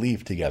offer, and they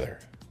leave together.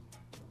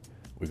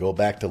 We go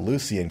back to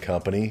Lucy and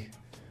company.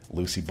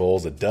 Lucy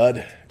bowls a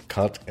dud,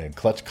 and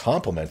Clutch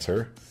compliments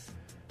her.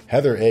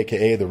 Heather,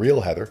 a.k.a. the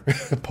real Heather,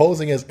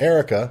 posing as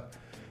Erica,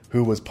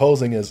 who was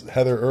posing as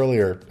Heather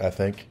earlier, I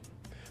think,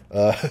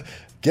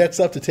 gets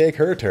up to take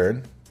her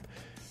turn.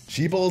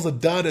 She bowls a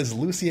dud as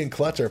Lucy and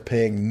Clutch are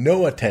paying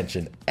no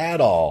attention at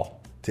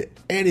all to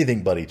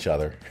anything but each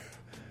other.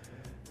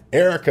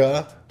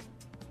 Erica,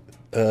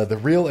 the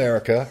real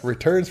Erica,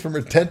 returns from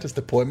her dentist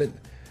appointment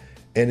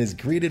and is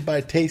greeted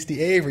by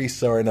Tasty Avery,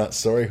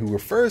 who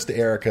refers to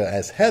Erica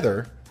as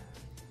Heather.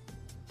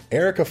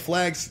 Erica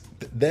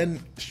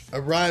then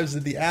arrives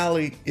at the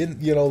alley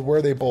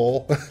where they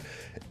bowl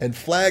and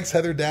flags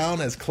Heather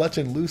down as Clutch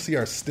and Lucy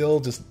are still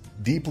just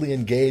deeply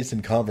engaged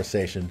in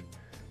conversation.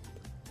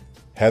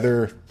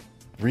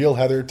 Real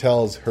Heather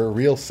tells her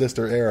real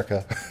sister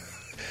Erica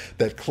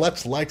that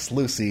Clutch likes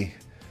Lucy,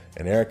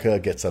 and Erica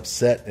gets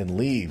upset and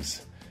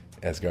leaves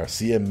as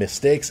Garcia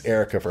mistakes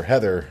Erica for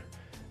Heather,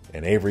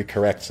 and Avery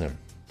corrects him.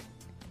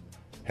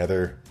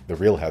 Heather, the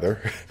real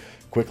Heather,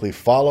 quickly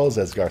follows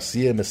as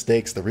Garcia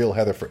mistakes the real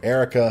Heather for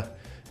Erica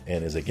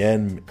and is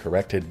again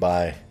corrected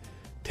by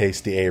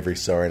Tasty Avery,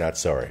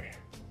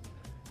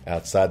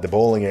 Outside the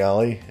bowling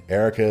alley,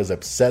 Erica is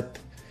upset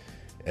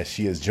as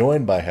she is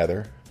joined by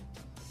Heather.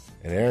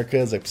 And Erica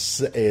is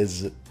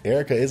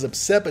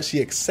upset, but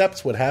she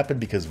accepts what happened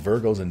because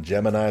Virgos and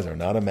Geminis are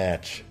not a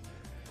match.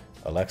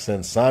 Alexa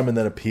and Simon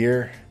then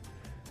appear,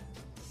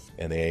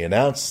 and they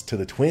announce to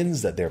the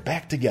twins that they're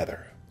back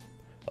together.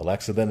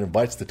 Alexa then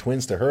invites the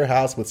twins to her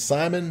house with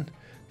Simon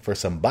for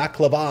some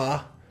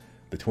baklava.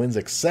 The twins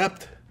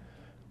accept.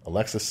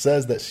 Alexa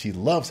says that she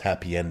loves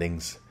happy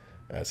endings,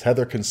 as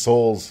Heather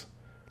consoles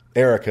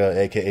Erica,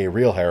 a.k.a.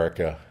 real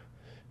Erica,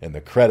 in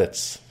the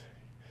credits.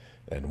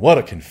 And what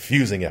a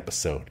confusing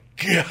episode.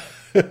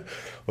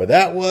 Well,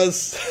 that was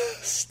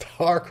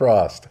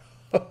Star-Crossed.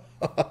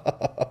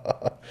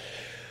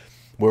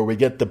 Where we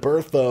get the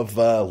birth of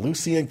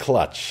Lucy and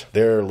Clutch.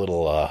 Their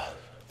little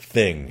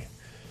thing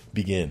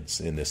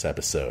begins in this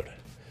episode.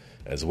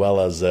 As well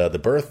as the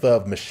birth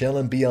of Michelle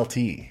and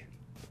BLT.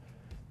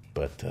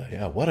 But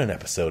what an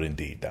episode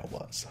indeed that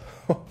was.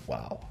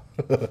 Wow.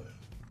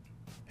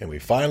 And we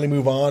finally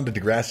move on to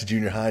Degrassi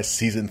Junior High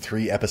Season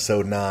 3,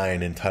 Episode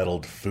 9,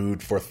 entitled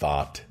Food for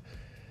Thought.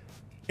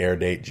 Air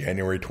date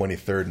January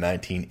 23rd,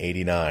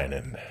 1989.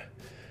 And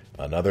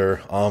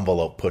another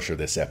envelope pusher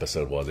this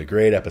episode was. A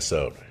great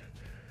episode.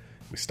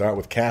 We start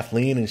with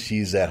Kathleen, and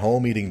she's at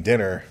home eating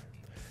dinner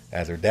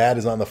as her dad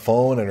is on the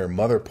phone and her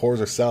mother pours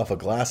herself a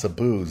glass of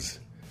booze.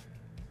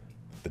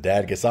 The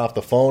dad gets off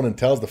the phone and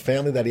tells the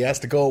family that he has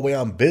to go away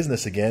on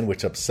business again,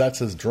 which upsets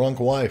his drunk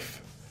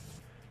wife.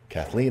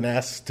 Kathleen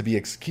asks to be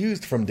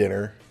excused from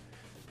dinner,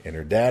 and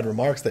her dad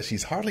remarks that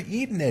she's hardly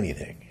eaten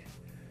anything.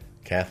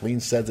 Kathleen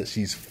says that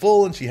she's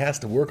full and she has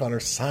to work on her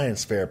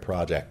science fair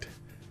project.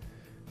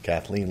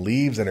 Kathleen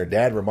leaves, and her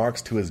dad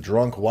remarks to his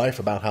drunk wife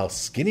about how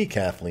skinny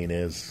Kathleen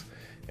is,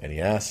 and he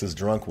asks his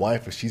drunk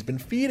wife if she's been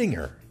feeding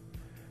her.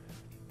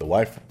 The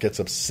wife gets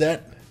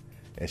upset,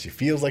 and she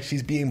feels like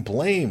she's being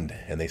blamed,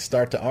 and they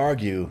start to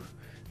argue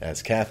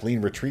as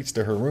Kathleen retreats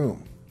to her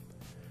room.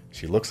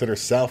 She looks at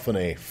herself in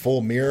a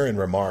full mirror and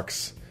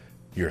remarks,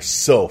 "You're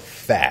so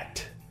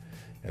fat."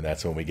 And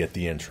that's when we get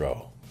the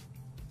intro.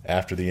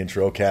 After the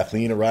intro,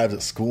 Kathleen arrives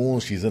at school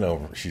and she's in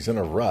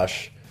a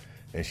rush.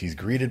 And she's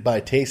greeted by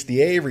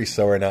Tasty Avery,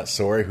 Sorry Not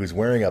Sorry, who's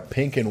wearing a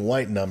pink and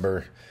white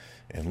number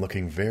and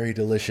looking very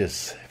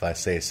delicious, if I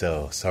say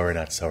so. Sorry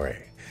Not Sorry.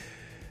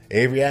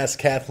 Avery asks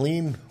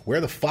Kathleen where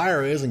the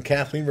fire is, and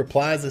Kathleen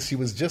replies that she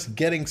was just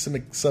getting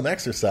some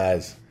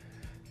exercise.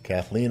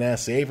 Kathleen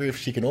asks Avery if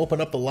she can open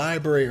up the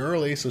library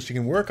early so she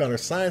can work on her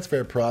science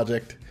fair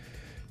project.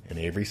 And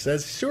Avery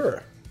says,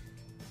 sure.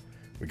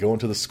 We go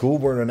into the school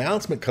where an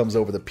announcement comes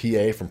over the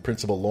PA from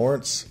Principal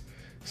Lawrence,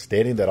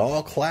 stating that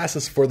all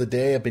classes for the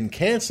day have been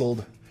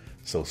canceled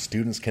so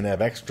students can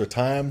have extra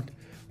time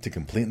to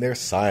complete their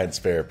science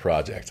fair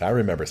projects. I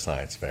remember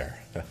science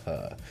fair.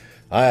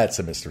 I had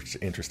some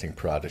interesting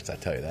projects, I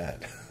tell you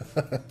that.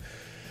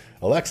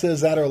 Alexa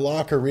is at her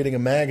locker reading a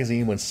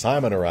magazine when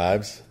Simon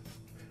arrives.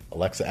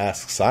 Alexa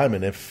asks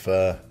Simon if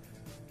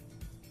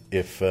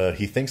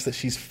he thinks that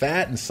she's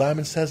fat, and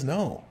Simon says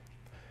no.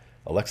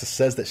 Alexa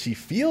says that she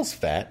feels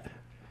fat,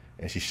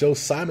 and she shows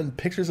Simon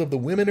pictures of the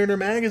women in her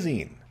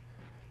magazine.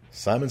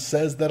 Simon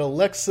tells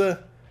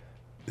Alexa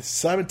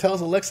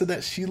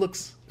that she's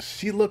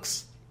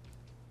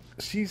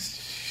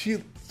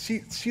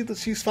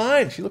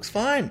fine. She looks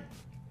fine.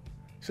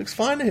 She looks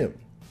fine to him.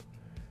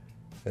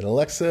 And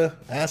Alexa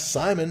asks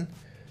Simon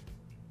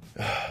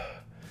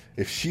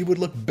if she would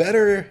look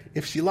better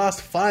if she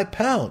lost 5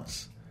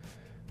 pounds.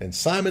 And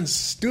Simon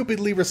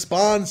stupidly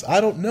responds,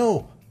 I don't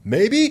know.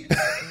 Maybe?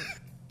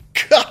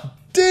 God,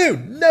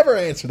 dude, never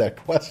answer that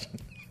question.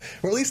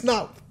 Or at least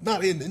not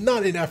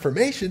in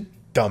affirmation,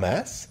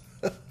 dumbass.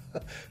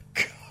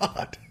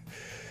 God.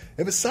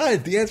 And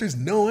besides, the answer is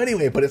no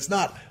anyway, but it's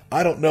not,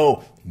 I don't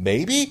know,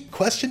 maybe?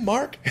 Question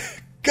mark?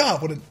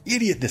 God, what an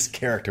idiot this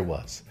character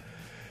was.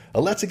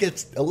 Alexa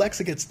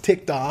gets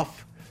ticked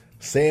off,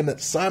 saying that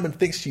Simon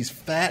thinks she's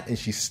fat, and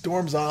she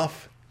storms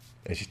off,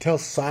 and she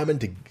tells Simon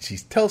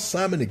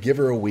to give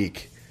her a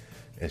week,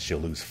 and she'll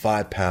lose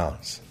 5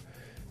 pounds.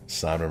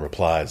 Simon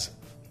replies,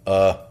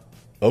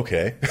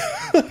 okay.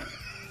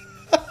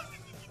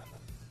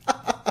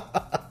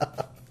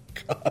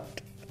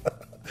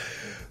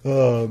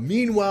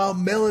 Meanwhile,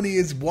 Melanie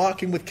is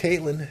walking with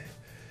Caitlin,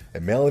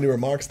 and Melanie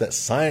remarks that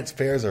science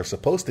fairs are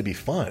supposed to be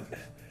fun,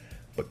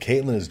 but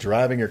Caitlin is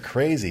driving her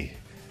crazy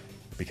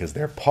because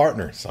they're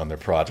partners on their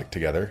project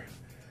together.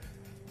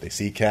 They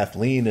see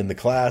Kathleen in the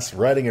class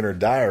writing in her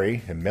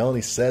diary, and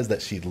Melanie says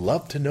that she'd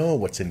love to know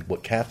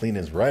what Kathleen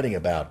is writing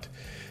about,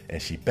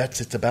 and she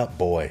bets it's about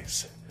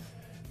boys.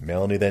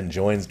 Melanie then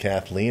joins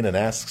Kathleen and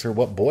asks her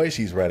what boy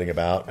she's writing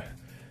about.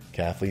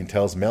 Kathleen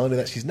tells Melanie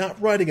that she's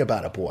not writing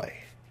about a boy.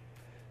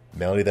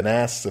 Melanie then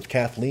asks if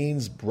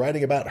Kathleen's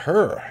writing about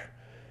her.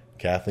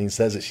 Kathleen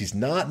says that she's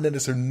not, and that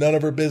it's none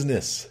of her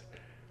business.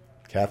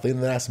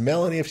 Kathleen then asks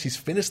Melanie if she's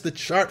finished the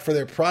chart for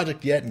their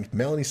project yet, and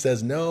Melanie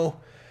says no.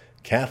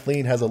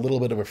 Kathleen has a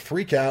little bit of a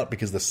freak out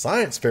because the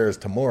science fair is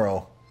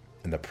tomorrow,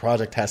 and the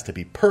project has to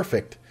be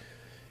perfect,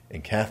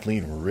 and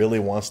Kathleen really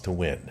wants to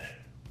win.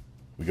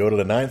 We go to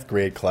the 9th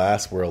grade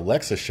class where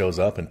Alexa shows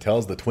up and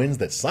tells the twins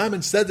that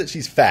Simon said that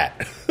she's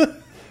fat.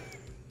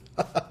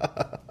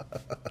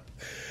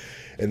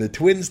 And the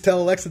twins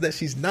tell Alexa that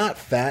she's not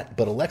fat,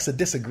 but Alexa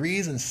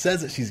disagrees and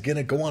says that she's going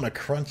to go on a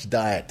crunch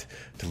diet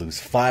to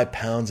lose 5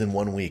 pounds in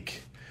 1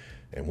 week.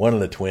 And one of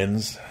the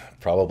twins,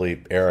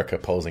 probably Erica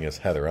posing as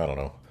Heather, I don't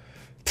know,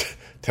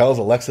 tells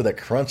Alexa that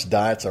crunch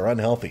diets are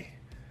unhealthy,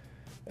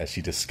 as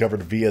she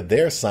discovered via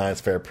their science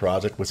fair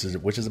project, which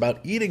is about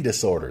eating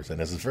disorders,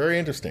 and this is very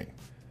interesting.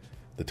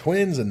 The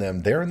twins and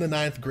them, they're in the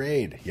 9th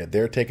grade, yet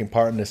they're taking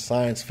part in this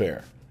science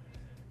fair.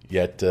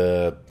 Yet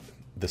the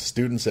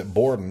students at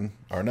Borden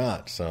are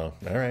not, so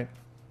all right,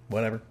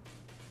 whatever.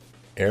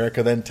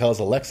 Erica then tells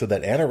Alexa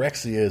that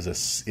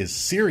anorexia is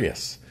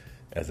serious,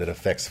 as it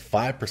affects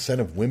 5%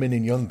 of women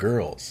and young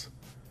girls.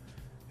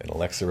 And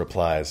Alexa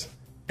replies,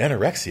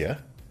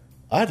 anorexia?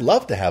 I'd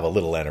love to have a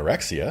little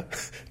anorexia,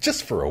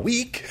 just for a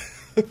week.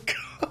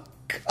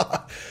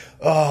 God.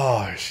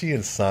 Oh, she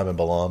and Simon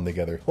belong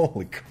together.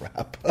 Holy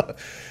crap.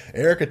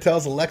 Erica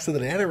tells Alexa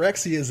that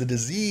anorexia is a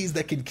disease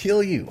that can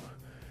kill you.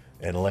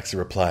 And Alexa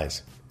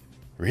replies,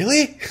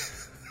 really?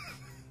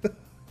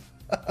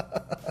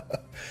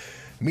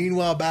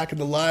 Meanwhile, back in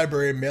the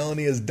library,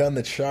 Melanie has done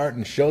the chart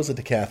and shows it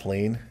to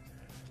Kathleen.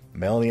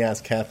 Melanie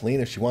asks Kathleen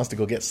if she wants to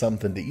go get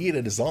something to eat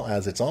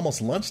as it's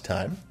almost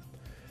lunchtime.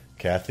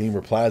 Kathleen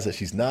replies that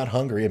she's not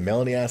hungry, and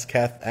Melanie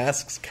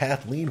asks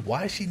Kathleen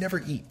why she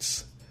never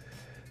eats.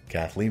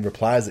 Kathleen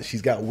replies that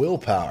she's got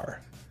willpower.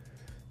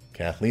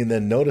 Kathleen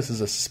then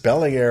notices a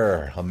spelling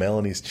error on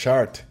Melanie's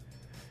chart,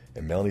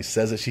 and Melanie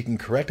says that she can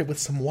correct it with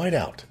some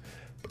whiteout.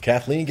 But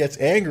Kathleen gets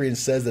angry and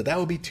says that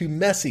would be too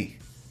messy.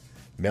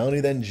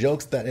 Melanie then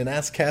jokes that and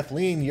asks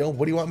Kathleen,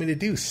 what do you want me to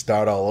do,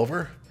 start all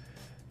over?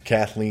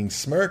 Kathleen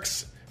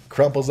smirks,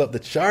 crumples up the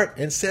chart,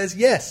 and says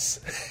yes,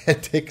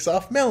 and takes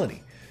off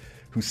Melanie,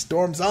 who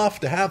storms off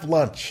to have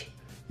lunch.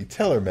 You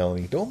tell her,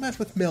 Melanie, don't mess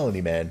with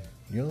Melanie, man.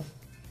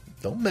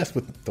 Don't mess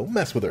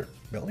with her.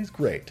 Melanie's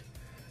great.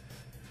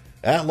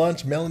 At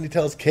lunch, Melanie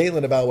tells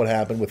Caitlin about what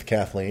happened with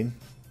Kathleen.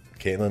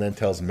 Caitlin then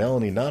tells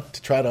Melanie not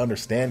to try to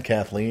understand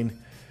Kathleen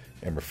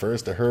and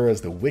refers to her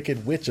as the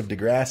Wicked Witch of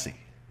Degrassi.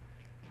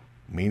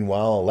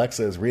 Meanwhile,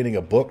 Alexa is reading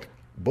a book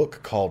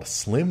called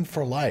Slim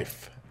for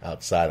Life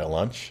outside at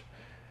lunch.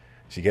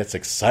 She gets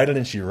excited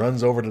and she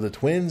runs over to the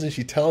twins and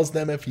she tells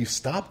them if you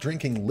stop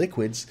drinking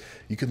liquids,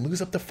 you can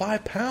lose up to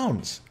 5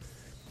 pounds.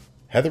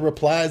 Heather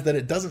replies that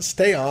it doesn't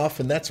stay off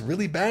and that's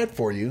really bad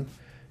for you,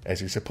 as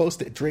you're supposed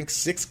to drink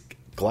 6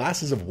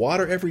 glasses of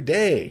water every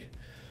day.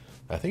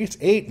 I think it's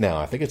 8 now.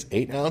 I think it's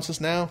 8 ounces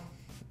now.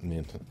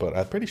 But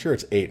I'm pretty sure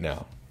it's 8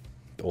 now.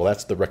 Well,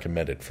 that's the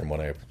recommended from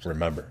what I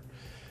remember.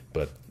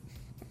 But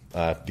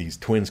these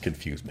twins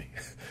confuse me.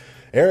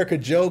 Erica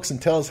jokes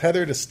and tells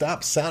Heather to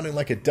stop sounding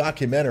like a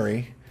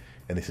documentary,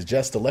 and they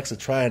suggest Alexa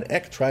try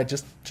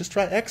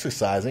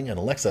exercising, and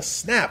Alexa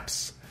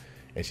snaps,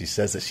 and she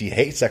says that she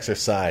hates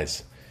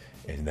exercise,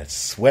 and that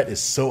sweat is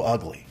so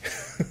ugly.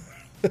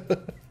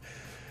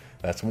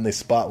 That's when they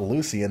spot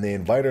Lucy, and they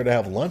invite her to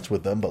have lunch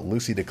with them, but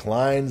Lucy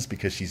declines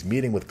because she's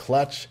meeting with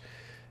Clutch,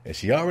 and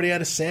she already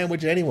had a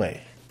sandwich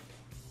anyway.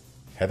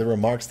 Heather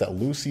remarks that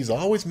Lucy's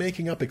always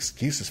making up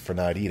excuses for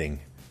not eating,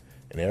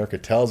 and Erica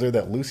tells her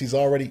that Lucy's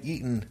already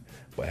eaten,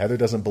 but Heather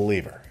doesn't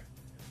believe her.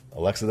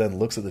 Alexa then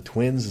looks at the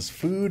twins as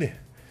food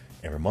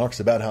and remarks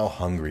about how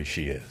hungry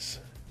she is.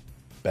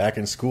 Back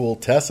in school,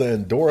 Tessa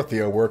and Dorothy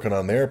are working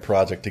on their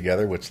project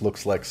together, which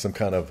looks like some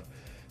kind of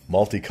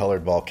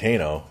multicolored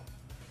volcano.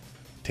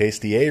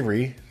 Tasty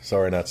Avery,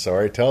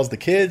 tells the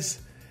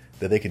kids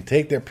that they can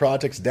take their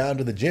projects down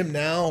to the gym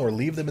now or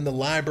leave them in the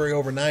library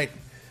overnight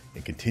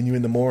and continue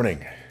in the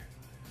morning.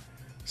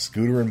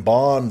 Scooter and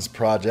Bond's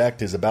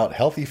project is about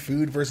healthy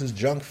food versus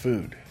junk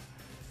food.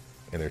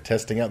 And they're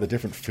testing out the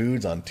different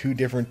foods on 2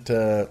 different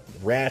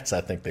rats,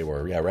 I think they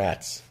were. Yeah,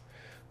 rats.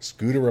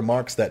 Scooter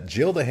remarks that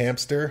Jill the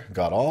hamster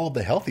got all of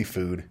the healthy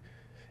food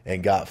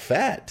and got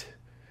fat,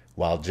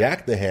 while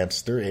Jack the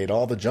hamster ate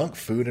all the junk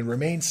food and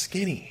remained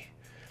skinny.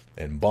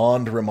 And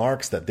Bond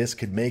remarks that this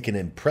could make an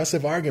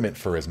impressive argument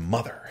for his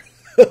mother.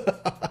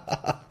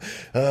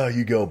 Oh,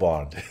 you go,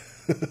 Bond.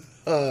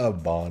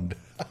 Bond.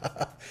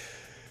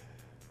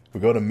 We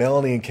go to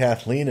Melanie and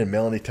Kathleen, and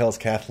Melanie tells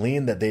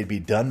Kathleen that they'd be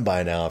done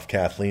by now if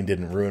Kathleen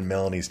didn't ruin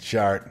Melanie's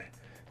chart.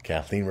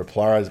 Kathleen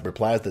replies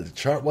that the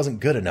chart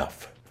wasn't good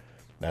enough.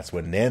 That's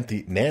when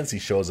Nancy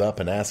shows up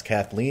and asks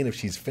Kathleen if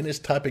she's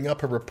finished typing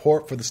up her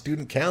report for the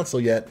student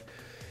council yet.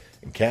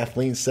 And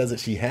Kathleen says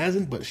that she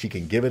hasn't, but she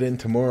can give it in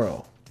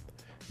tomorrow.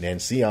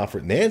 Nancy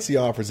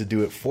offers to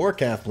do it for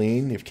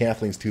Kathleen if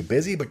Kathleen's too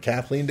busy, but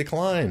Kathleen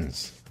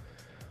declines.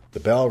 The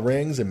bell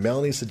rings and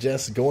Melanie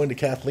suggests going to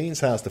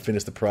Kathleen's house to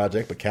finish the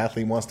project, but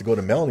Kathleen wants to go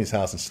to Melanie's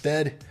house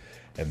instead,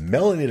 and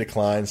Melanie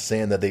declines,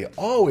 saying that they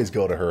always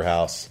go to her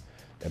house,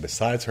 and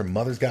besides, her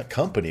mother's got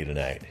company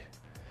tonight.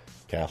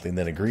 Kathleen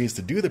then agrees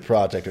to do the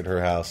project at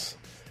her house,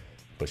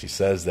 but she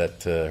says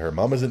that her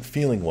mom isn't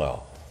feeling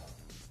well.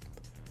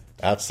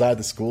 Outside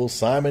the school,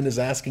 Simon is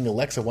asking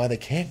Alexa why they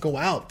can't go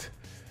out,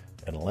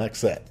 and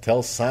Alexa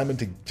tells Simon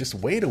to just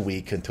wait a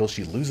week until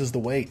she loses the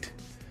weight.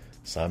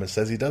 Simon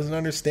says he doesn't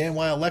understand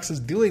why Alexa's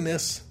doing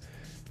this.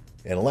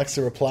 And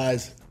Alexa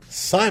replies,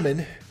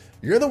 "Simon,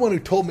 you're the one who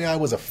told me I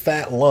was a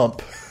fat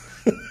lump."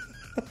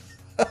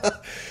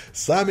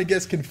 Simon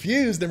gets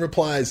confused and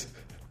replies,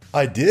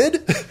 "I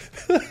did?"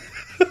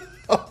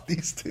 Oh,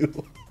 these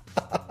two.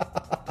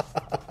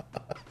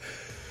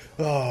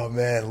 Oh,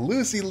 man.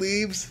 Lucy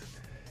leaves,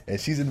 and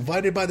she's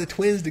invited by the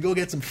twins to go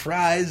get some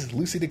fries.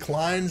 Lucy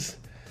declines,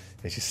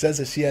 and she says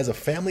that she has a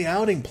family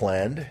outing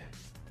planned.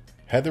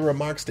 Heather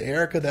remarks to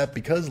Erica that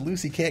because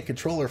Lucy can't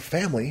control her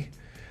family,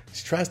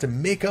 she tries to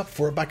make up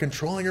for it by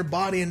controlling her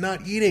body and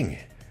not eating.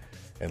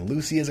 And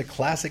Lucy is a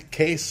classic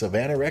case of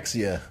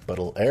anorexia, but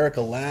Erica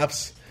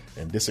laughs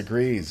and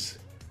disagrees.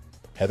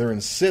 Heather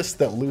insists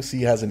that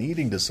Lucy has an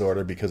eating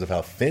disorder because of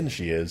how thin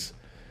she is,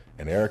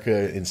 and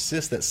Erica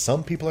insists that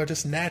some people are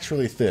just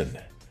naturally thin.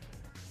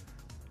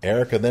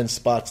 Erica then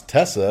spots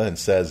Tessa and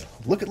says,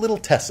 "Look at little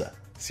Tessa.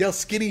 See how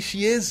skinny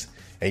she is?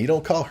 And you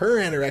don't call her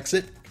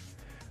anorexic?"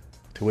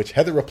 To which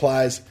Heather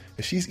replies,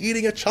 "She's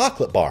eating a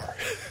chocolate bar."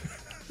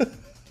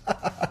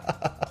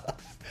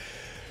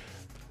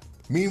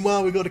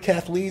 Meanwhile, we go to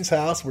Kathleen's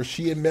house where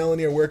she and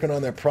Melanie are working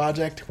on their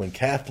project when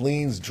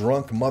Kathleen's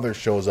drunk mother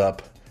shows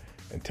up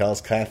and tells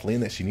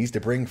Kathleen that she needs to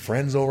bring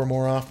friends over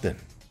more often.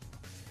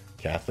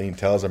 Kathleen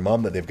tells her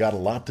mom that they've got a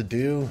lot to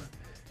do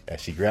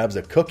as she grabs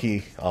a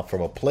cookie off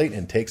from a plate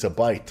and takes a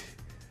bite.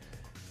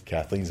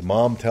 Kathleen's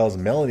mom tells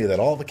Melanie that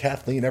all the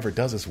Kathleen ever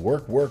does is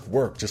work,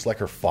 just like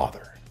her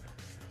father.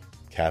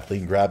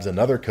 Kathleen grabs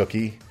another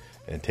cookie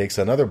and takes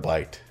another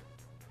bite,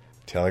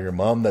 telling her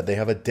mom that they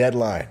have a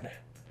deadline.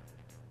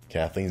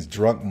 Kathleen's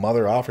drunk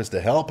mother offers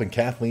to help, and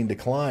Kathleen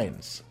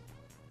declines.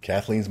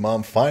 Kathleen's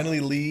mom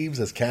finally leaves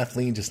as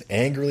Kathleen just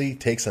angrily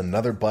takes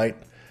another bite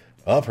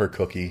of her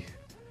cookie.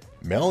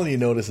 Melanie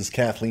notices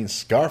Kathleen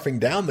scarfing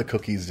down the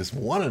cookies just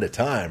one at a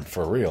time,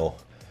 for real,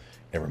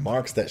 and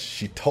remarks that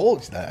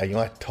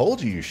I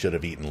told you should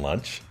have eaten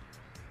lunch.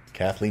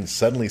 Kathleen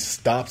suddenly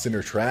stops in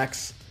her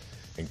tracks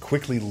and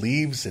quickly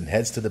leaves and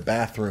heads to the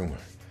bathroom.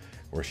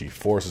 where she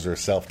forces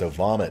herself to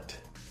vomit.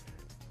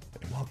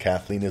 And while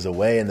Kathleen is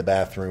away in the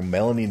bathroom,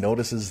 Melanie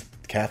notices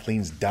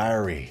Kathleen's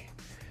diary.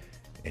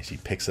 And she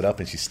picks it up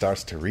and she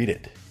starts to read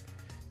it.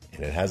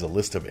 And it has a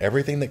list of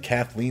everything that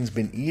Kathleen's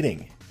been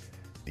eating.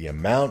 The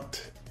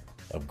amount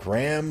of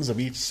grams of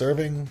each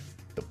serving,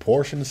 the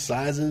portion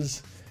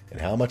sizes, and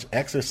how much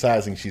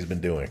exercising she's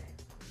been doing.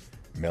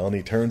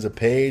 Melanie turns a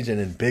page, and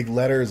in big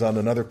letters on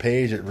another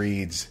page it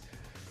reads,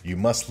 "You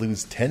must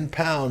lose 10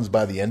 pounds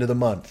by the end of the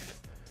month.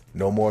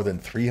 No more than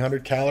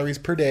 300 calories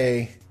per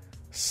day.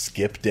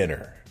 Skip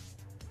dinner."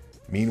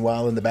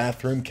 Meanwhile, in the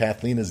bathroom,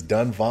 Kathleen is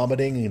done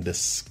vomiting and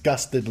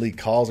disgustedly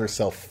calls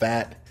herself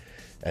fat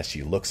as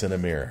she looks in a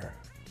mirror.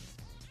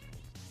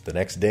 The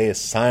next day is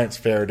science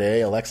fair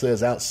day. Alexa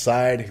is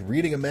outside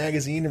reading a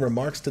magazine and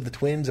remarks to the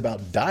twins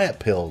about diet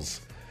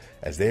pills,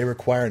 as they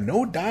require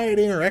no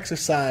dieting or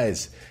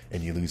exercise,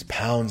 and you lose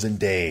pounds in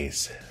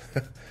days.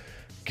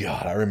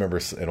 God, I remember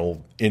an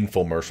old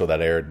infomercial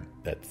that aired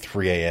at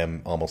 3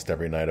 a.m. almost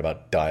every night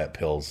about diet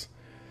pills.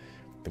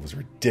 It was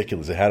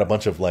ridiculous. It had a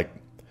bunch of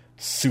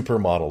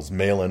supermodels,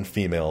 male and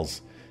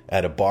females,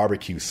 at a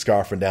barbecue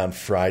scarfing down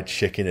fried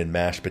chicken and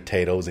mashed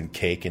potatoes and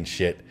cake and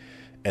shit.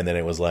 And then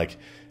it was like,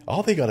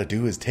 all they got to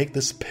do is take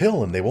this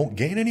pill and they won't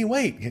gain any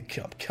weight.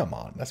 Come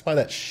on. That's why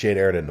that shit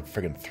aired at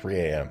friggin' 3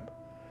 a.m.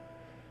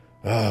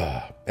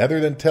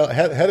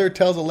 Heather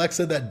tells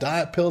Alexa that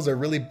diet pills are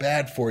really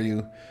bad for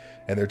you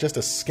and they're just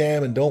a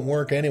scam and don't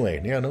work anyway.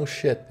 Yeah, no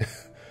shit.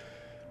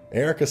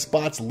 Erica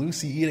spots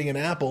Lucy eating an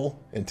apple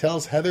and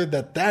tells Heather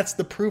that that's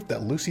the proof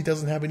that Lucy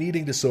doesn't have an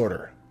eating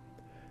disorder.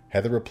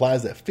 Heather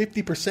replies that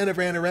 50% of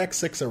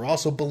anorexics are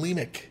also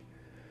bulimic.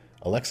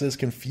 Alexa is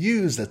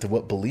confused as to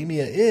what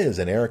bulimia is,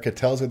 and Erica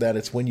tells her that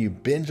it's when you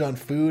binge on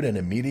food and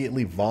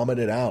immediately vomit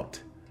it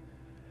out.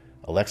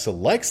 Alexa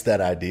likes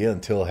that idea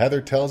until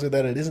Heather tells her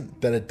that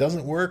it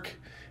doesn't work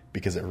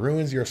because it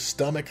ruins your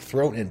stomach,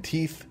 throat, and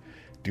teeth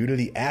due to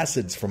the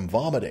acids from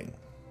vomiting.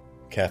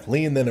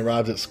 Kathleen then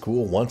arrives at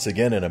school once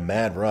again in a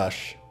mad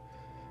rush.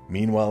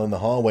 Meanwhile, in the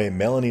hallway,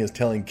 Melanie is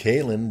telling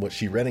Caitlin what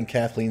she read in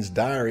Kathleen's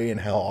diary and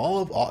how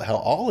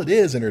all it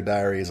is in her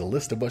diary is a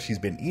list of what she's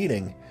been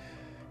eating,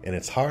 and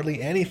it's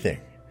hardly anything,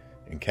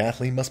 and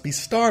Kathleen must be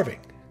starving.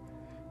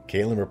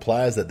 Caitlin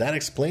replies that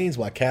explains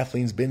why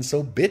Kathleen's been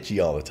so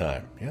bitchy all the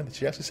time. Yeah,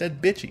 she actually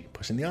said bitchy.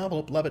 Pushing the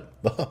envelope, love it.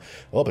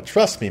 Well, but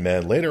trust me,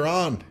 man, later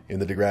on in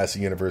the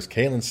Degrassi universe,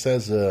 Caitlin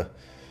says a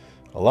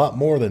lot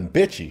more than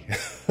bitchy.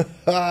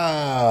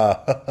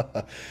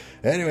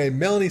 Anyway,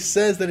 Melanie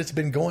says that it's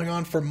been going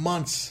on for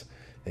months,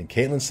 and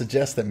Caitlin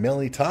suggests that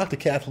Melanie talk to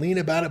Kathleen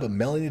about it, but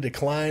Melanie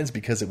declines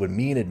because it would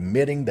mean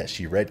admitting that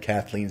she read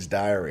Kathleen's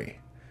diary.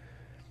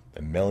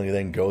 And Melanie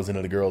then goes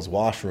into the girls'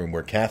 washroom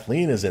where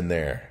Kathleen is in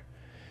there,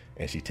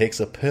 and she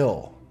takes a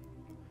pill.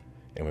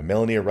 And when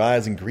Melanie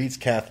arrives and greets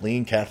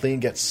Kathleen,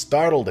 Kathleen gets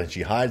startled and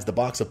she hides the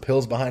box of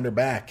pills behind her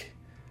back.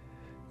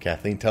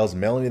 Kathleen tells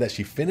Melanie that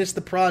she finished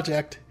the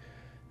project,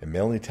 and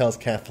Melanie tells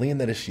Kathleen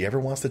that if she ever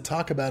wants to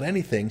talk about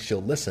anything,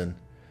 she'll listen.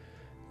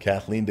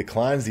 Kathleen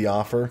declines the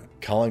offer,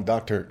 calling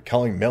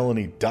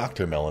Melanie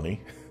Dr.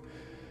 Melanie.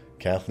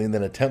 Kathleen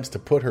then attempts to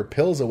put her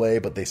pills away,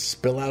 but they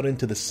spill out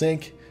into the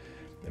sink,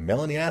 and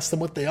Melanie asks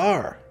them what they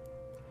are.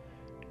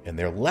 And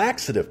they're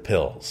laxative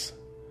pills.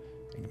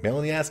 And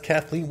Melanie asks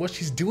Kathleen what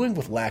she's doing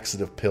with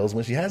laxative pills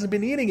when she hasn't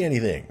been eating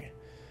anything.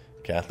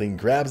 Kathleen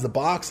grabs the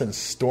box and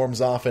storms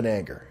off in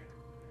anger.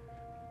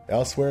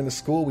 Elsewhere in the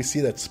school, we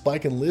see that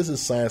Spike and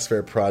Liz's science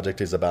fair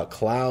project is about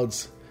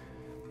clouds.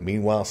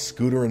 Meanwhile,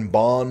 Scooter and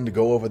Bond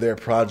go over their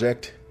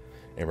project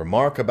and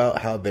remark about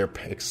how their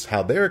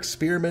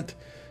experiment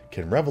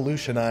can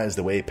revolutionize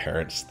the way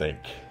parents think.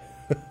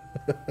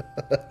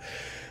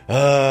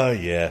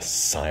 Yes,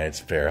 science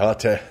fair.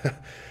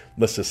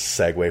 Let's just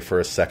segue for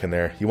a second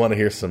there. You want to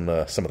hear some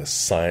of the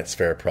science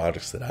fair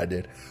projects that I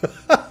did?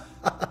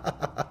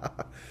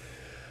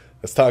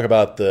 Let's talk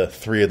about the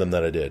 3 of them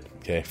that I did.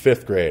 Okay,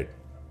 5th grade.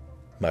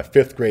 My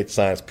 5th grade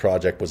science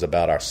project was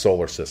about our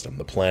solar system,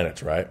 the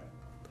planets, right?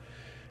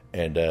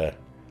 And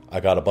I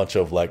got a bunch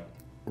of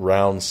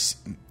rounds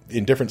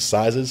in different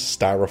sizes,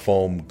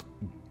 styrofoam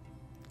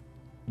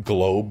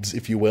globes,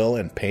 if you will,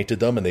 and painted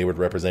them, and they would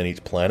represent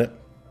each planet.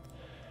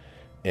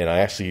 And I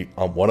actually,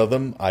 on one of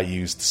them, I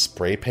used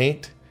spray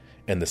paint,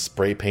 and the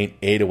spray paint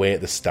ate away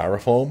at the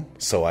styrofoam,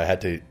 so I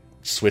had to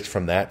switch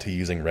from that to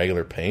using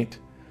regular paint.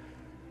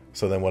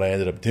 So then what I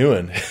ended up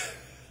doing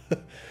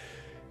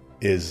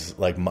is,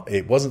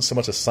 it wasn't so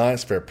much a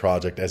science fair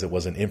project as it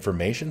was an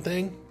information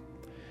thing.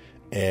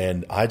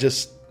 And I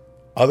just,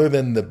 other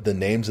than the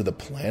names of the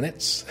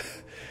planets,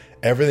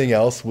 everything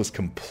else was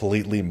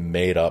completely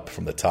made up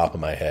from the top of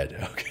my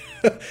head. Okay.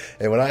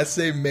 And when I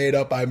say made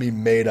up, I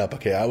mean made up.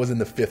 Okay, I was in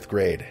the 5th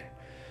grade.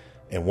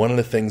 And one of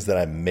the things that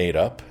I made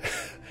up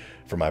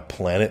for my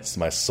planets,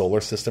 my solar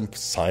system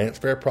science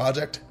fair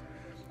project,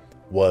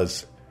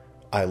 was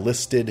I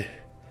listed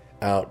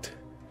out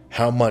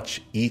how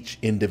much each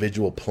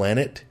individual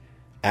planet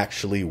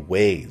actually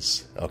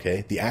weighs.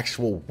 Okay, the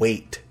actual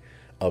weight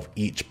of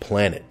each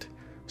planet.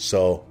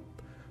 So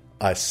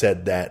I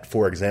said that,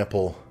 for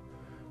example,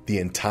 the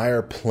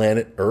entire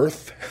planet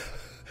Earth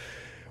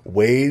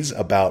weighs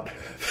about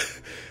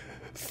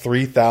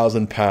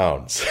 3,000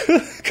 pounds.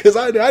 Because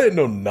I didn't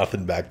know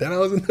nothing back then. I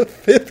was in the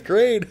 5th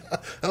grade.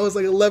 I was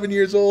like 11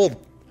 years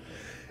old.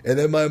 And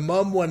then my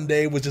mom one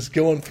day was just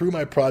going through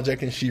my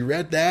project, and she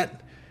read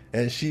that,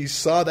 and she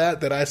saw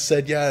that I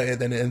said, yeah,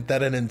 and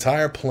that an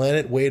entire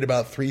planet weighed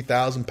about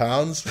 3,000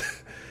 pounds.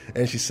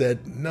 And she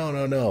said,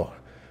 no.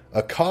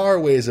 A car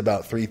weighs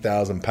about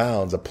 3,000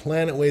 pounds. A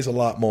planet weighs a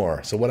lot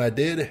more. So what I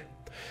did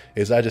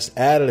is I just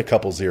added a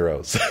couple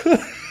zeros.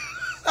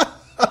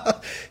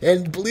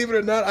 And believe it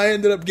or not, I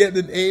ended up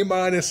getting an A-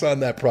 on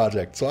that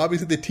project. So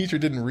obviously the teacher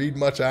didn't read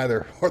much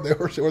either. Or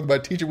my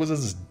teacher was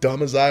as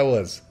dumb as I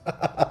was.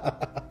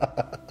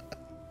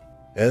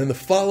 And in the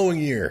following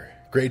year,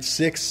 grade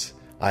 6,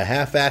 I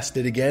half-assed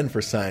it again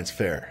for science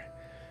fair.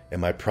 And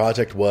my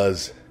project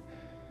was,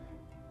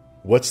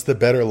 what's the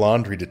better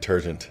laundry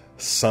detergent,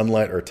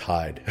 Sunlight or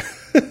Tide?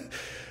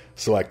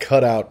 So I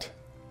cut out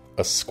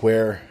a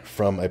square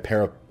from a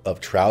pair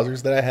of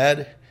trousers that I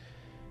had,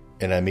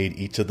 and I made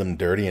each of them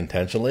dirty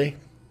intentionally.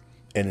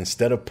 And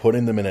instead of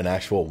putting them in an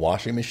actual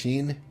washing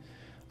machine,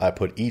 I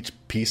put each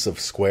piece of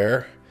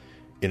square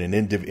in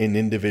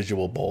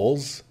individual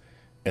bowls,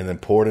 and then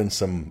poured in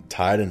some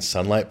Tide and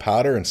Sunlight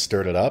powder and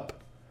stirred it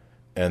up,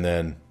 and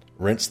then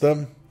rinsed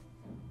them,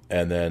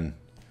 and then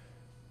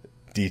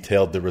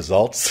detailed the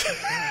results.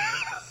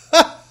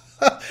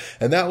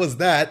 And that was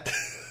that.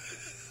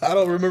 I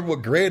don't remember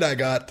what grade I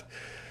got.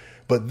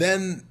 But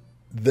then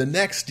the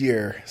next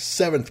year,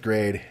 7th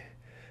grade,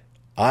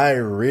 I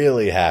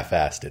really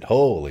half-assed it.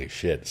 Holy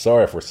shit.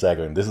 Sorry if we're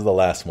segueing. This is the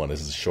last one. This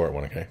is a short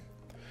one, okay?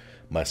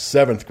 My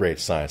 7th grade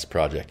science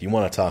project. You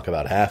want to talk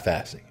about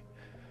half-assing.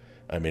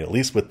 I mean, at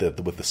least with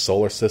the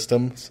solar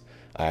systems,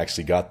 I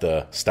actually got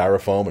the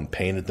styrofoam and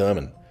painted them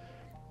and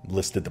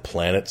listed the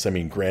planets. I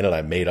mean, granted,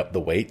 I made up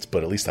the weights,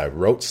 but at least I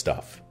wrote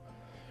stuff.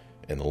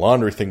 And the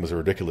laundry thing was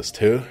ridiculous,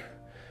 too.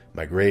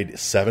 My grade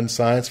 7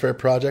 science fair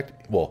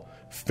project, well,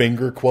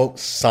 finger quote,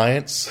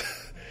 science,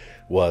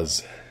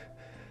 was...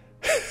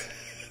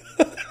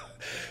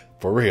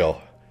 for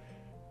real,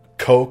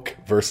 Coke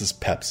versus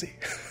Pepsi.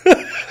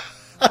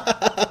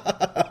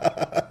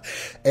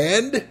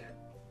 And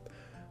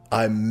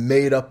I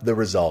made up the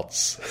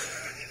results.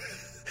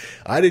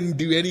 I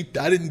didn't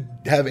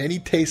have any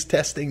taste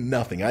testing,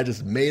 nothing. I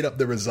just made up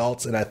the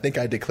results, and I think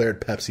I declared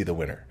Pepsi the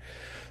winner.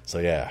 So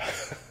yeah,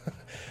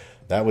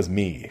 that was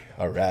me.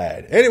 All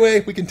right.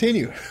 Anyway, we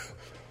continue.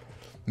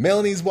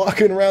 Melanie's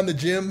walking around the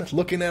gym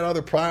looking at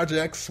other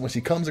projects when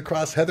she comes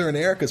across Heather and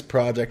Erica's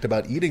project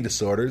about eating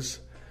disorders.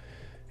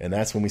 And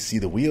that's when we see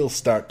the wheels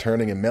start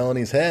turning in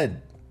Melanie's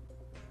head.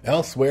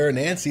 Elsewhere,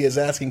 Nancy is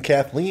asking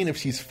Kathleen if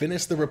she's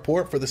finished the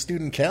report for the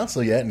student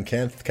council yet, and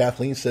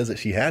Kathleen says that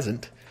she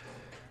hasn't.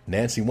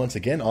 Nancy once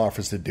again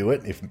offers to do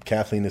it if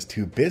Kathleen is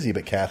too busy,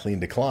 but Kathleen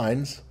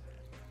declines.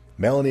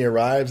 Melanie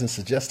arrives and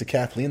suggests to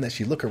Kathleen that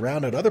she look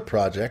around at other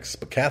projects,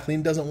 but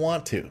Kathleen doesn't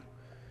want to.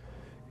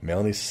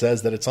 Melanie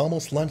says that it's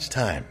almost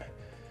lunchtime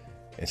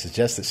and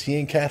suggests that she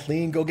and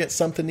Kathleen go get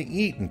something to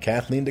eat, and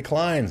Kathleen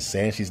declines,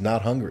 saying she's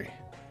not hungry.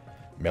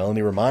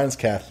 Melanie reminds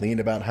Kathleen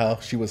about how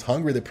she was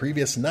hungry the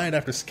previous night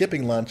after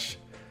skipping lunch,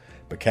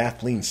 but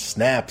Kathleen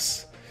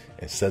snaps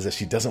and says that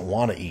she doesn't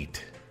want to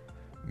eat.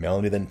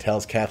 Melanie then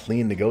tells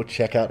Kathleen to go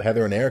check out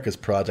Heather and Erica's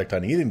project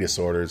on eating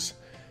disorders.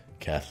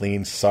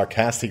 Kathleen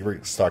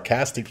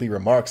sarcastically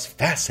remarks,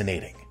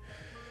 "Fascinating,"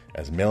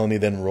 as Melanie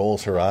then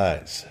rolls her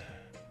eyes.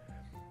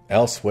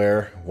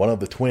 Elsewhere, one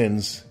of the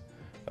twins,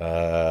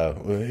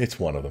 it's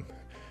one of them,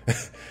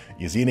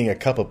 is eating a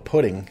cup of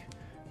pudding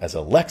as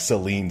Alexa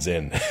leans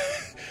in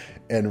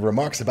and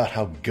remarks about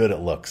how good it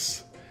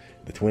looks.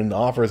 The twin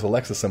offers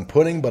Alexa some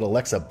pudding, but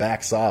Alexa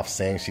backs off,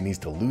 saying she needs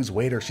to lose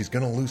weight or she's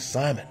going to lose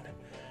Simon.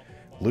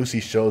 Lucy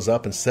shows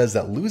up and says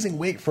that losing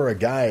weight for a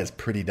guy is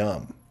pretty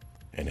dumb.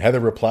 And Heather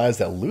replies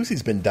that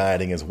Lucy's been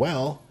dieting as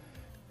well.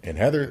 And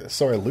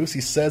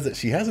Lucy says that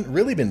she hasn't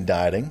really been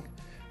dieting.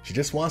 She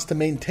just wants to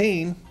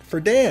maintain for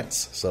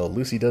dance. So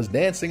Lucy does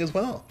dancing as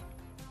well.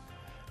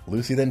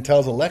 Lucy then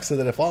tells Alexa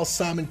that if all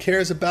Simon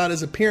cares about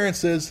is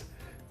appearances,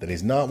 then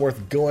he's not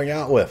worth going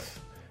out with.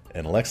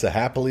 And Alexa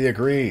happily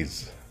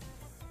agrees.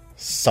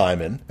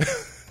 Simon.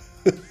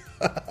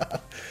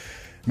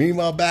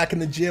 Meanwhile, back in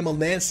the gym,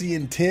 Nancy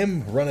and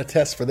Tim run a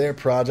test for their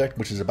project,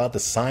 which is about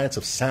the science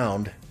of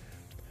sound.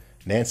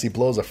 Nancy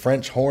blows a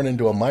French horn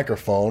into a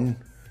microphone,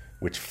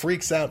 which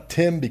freaks out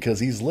Tim because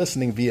he's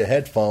listening via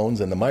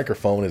headphones and the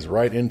microphone is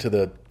right into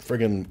the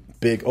friggin'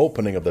 big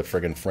opening of the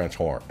friggin' French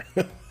horn.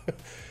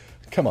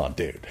 Come on,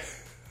 dude.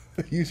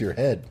 Use your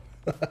head.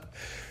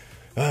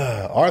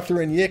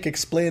 Arthur and Yick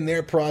explain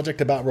their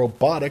project about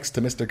robotics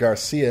to Mr.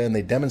 Garcia, and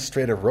they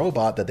demonstrate a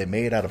robot that they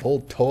made out of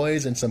old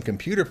toys and some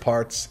computer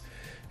parts,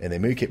 and they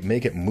make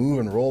it move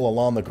and roll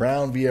along the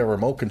ground via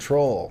remote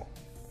control.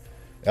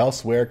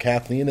 Elsewhere,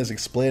 Kathleen is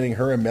explaining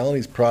her and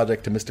Melanie's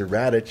project to Mr.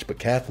 Radich, but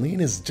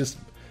Kathleen is just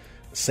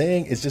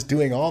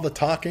doing all the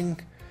talking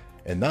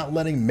and not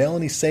letting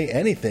Melanie say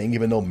anything,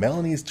 even though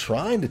Melanie's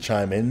trying to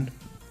chime in,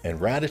 and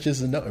Radich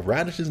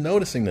is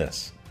noticing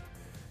this.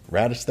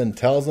 Raditch then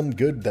tells them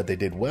good that they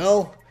did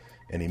well,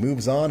 and he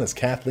moves on as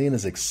Kathleen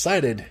is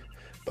excited,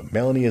 but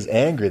Melanie is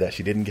angry that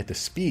she didn't get to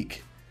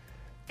speak.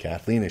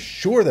 Kathleen is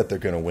sure that they're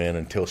going to win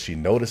until she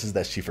notices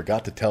that she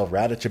forgot to tell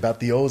Raditch about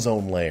the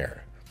ozone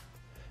layer.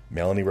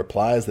 Melanie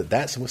replies that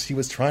that's what she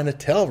was trying to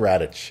tell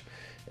Raditch,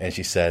 and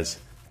she says,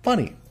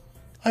 "Funny,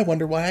 I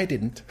wonder why I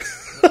didn't."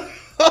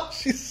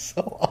 she's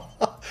so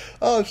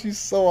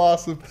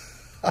awesome.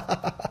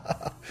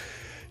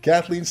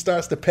 Kathleen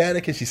starts to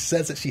panic and she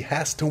says that she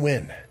has to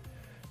win.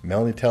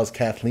 Melanie tells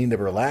Kathleen to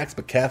relax,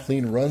 but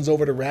Kathleen runs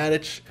over to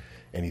Raditch,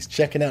 and he's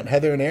checking out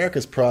Heather and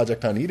Erica's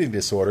project on eating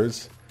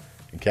disorders,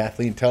 and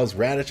Kathleen tells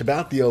Raditch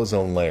about the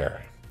ozone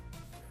layer.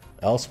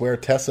 Elsewhere,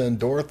 Tessa and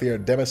Dorothy are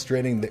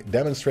demonstrating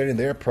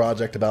their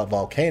project about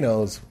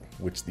volcanoes,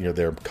 which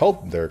they're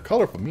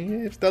colorful.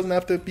 It doesn't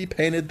have to be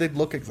painted; they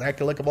look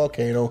exactly like a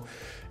volcano,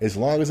 as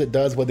long as it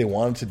does what they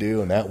wanted to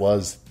do, and that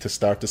was to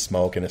start to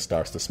smoke, and it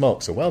starts to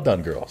smoke. So well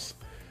done, girls.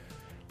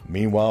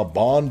 Meanwhile,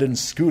 Bond and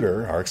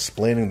Scooter are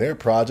explaining their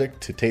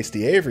project to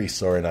Tasty Avery,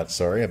 sorry not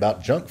sorry,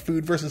 about junk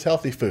food versus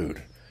healthy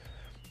food.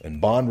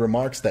 And Bond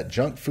remarks that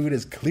junk food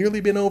has clearly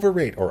been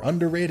overrated or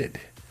underrated.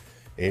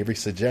 Avery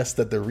suggests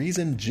that the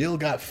reason Jill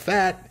got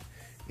fat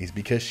is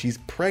because she's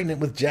pregnant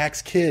with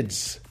Jack's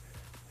kids.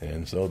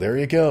 And so there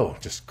you go,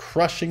 just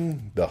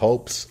crushing the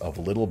hopes of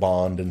little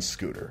Bond and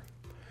Scooter.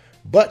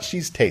 But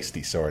she's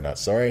tasty, sorry not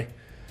sorry.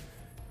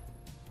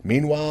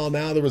 Meanwhile,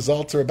 now the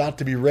results are about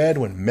to be read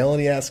when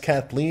Melanie asks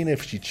Kathleen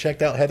if she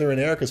checked out Heather and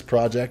Erica's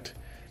project,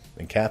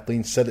 and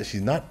Kathleen said that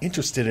she's not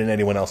interested in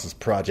anyone else's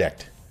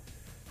project.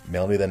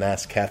 Melanie then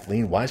asks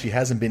Kathleen why she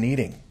hasn't been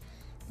eating.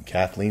 And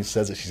Kathleen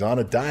says that she's on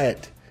a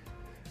diet.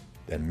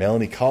 Then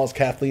Melanie calls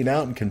Kathleen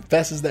out and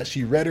confesses that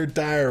she read her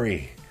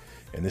diary,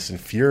 and this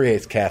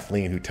infuriates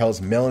Kathleen, who tells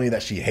Melanie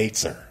that she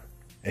hates her.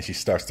 And she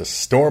starts to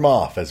storm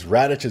off as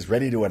Raditch is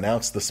ready to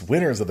announce the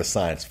winners of the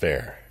science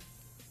fair.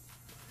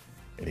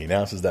 And he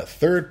announces that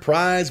third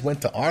prize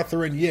went to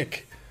Arthur and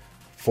Yick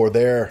for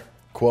their,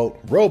 quote,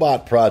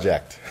 robot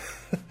project.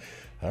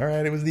 All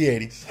right, it was the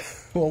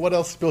 80s. Well, what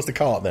else is supposed to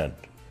call it then?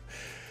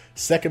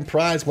 Second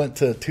prize went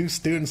to two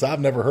students I've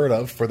never heard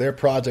of for their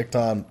project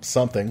on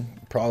something,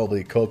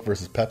 probably Coke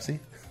versus Pepsi.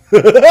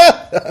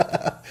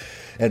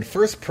 And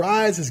first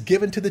prize is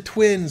given to the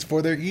twins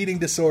for their eating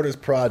disorders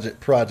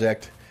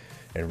project.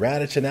 And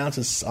Raditch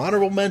announces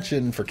honorable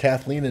mention for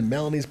Kathleen and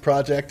Melanie's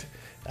project,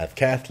 as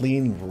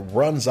Kathleen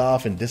runs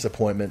off in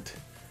disappointment,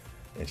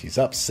 and she's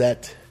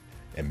upset,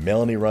 and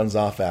Melanie runs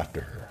off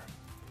after her.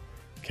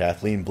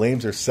 Kathleen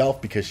blames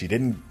herself because she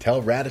didn't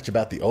tell Raditch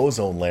about the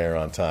ozone layer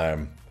on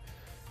time,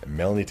 and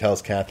Melanie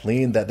tells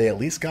Kathleen that they at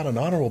least got an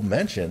honorable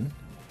mention,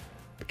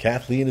 but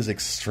Kathleen is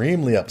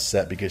extremely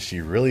upset because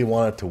she really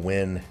wanted to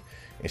win,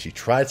 and she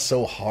tried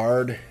so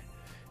hard,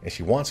 and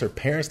she wants her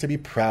parents to be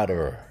proud of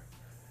her.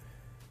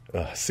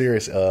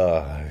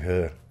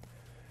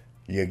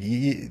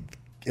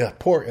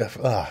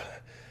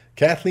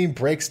 Kathleen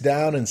breaks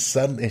down and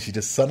she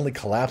just suddenly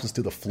collapses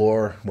to the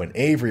floor when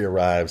Avery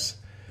arrives.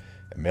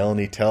 And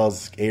Melanie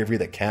tells Avery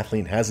that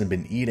Kathleen hasn't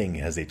been eating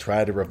as they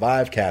try to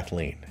revive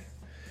Kathleen.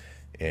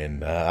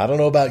 And I don't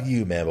know about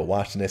you, man, but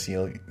watching this,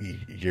 you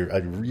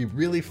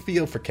really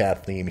feel for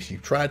Kathleen. She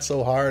tried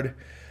so hard.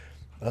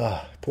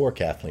 Poor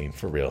Kathleen,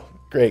 for real.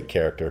 Great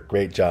character,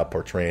 great job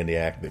portraying the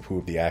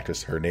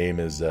actress. Her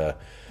name is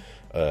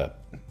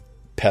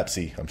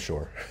Pepsi, I'm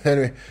sure.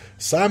 Anyway,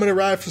 Simon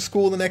arrives for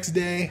school the next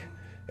day,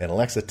 and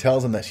Alexa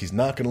tells him that she's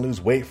not going to lose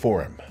weight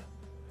for him.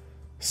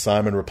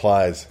 Simon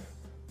replies,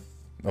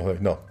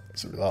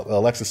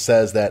 Alexa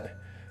says,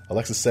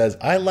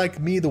 "I like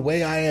me the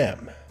way I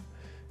am."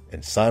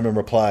 And Simon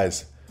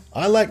replies,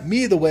 "I like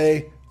me the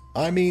way,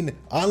 I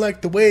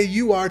like the way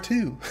you are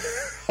too."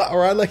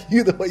 Or I like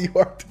you the way you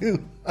are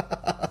too.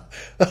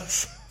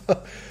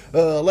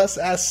 Let's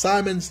ask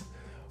Simon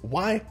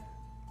why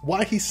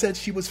he said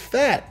she was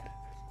fat.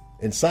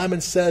 And Simon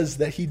says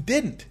that he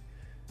didn't.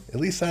 At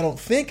least I don't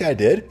think I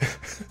did.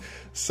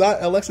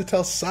 Alexa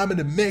tells Simon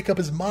to make up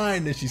his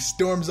mind and she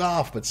storms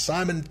off, but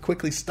Simon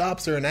quickly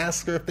stops her and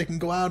asks her if they can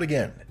go out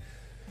again.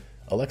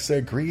 Alexa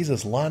agrees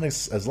as long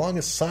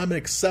as Simon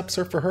accepts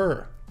her for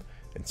her.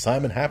 And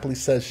Simon happily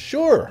says,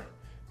 "Sure."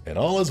 And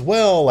all is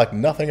well, like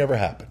nothing ever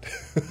happened.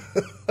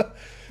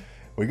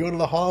 We go to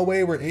the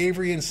hallway where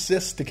Avery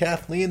insists to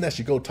Kathleen that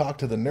she go talk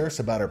to the nurse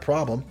about her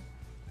problem.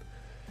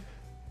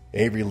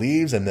 Avery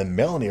leaves, and then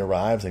Melanie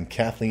arrives, and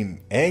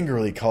Kathleen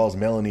angrily calls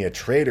Melanie a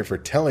traitor for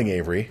telling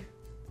Avery.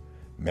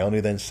 Melanie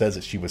then says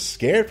that she was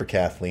scared for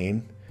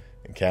Kathleen,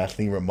 and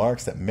Kathleen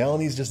remarks that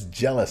Melanie's just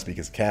jealous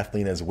because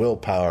Kathleen has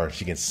willpower and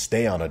she can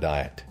stay on a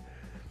diet.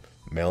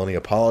 Melanie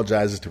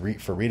apologizes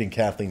for reading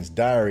Kathleen's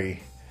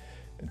diary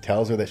and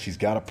tells her that she's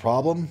got a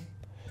problem,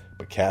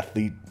 but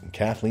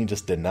Kathleen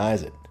just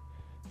denies it.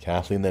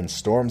 Kathleen then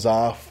storms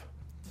off,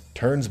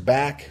 turns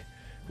back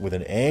with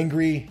an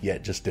angry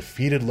yet just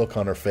defeated look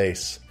on her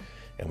face,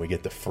 and we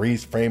get the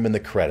freeze frame in the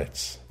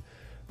credits.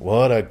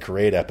 What a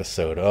great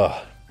episode.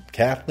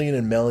 Kathleen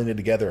and Melanie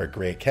together are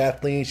great.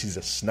 Kathleen, she's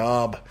a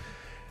snob.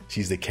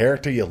 She's the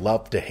character you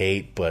love to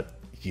hate, but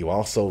you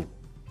also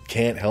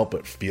can't help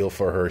but feel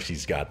for her.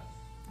 She's got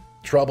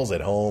troubles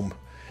at home.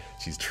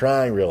 She's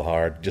trying real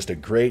hard. Just a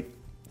great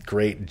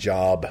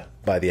job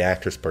by the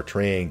actress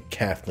portraying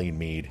Kathleen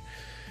Mead.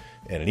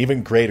 And an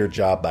even greater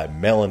job by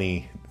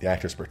Melanie, the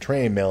actress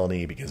portraying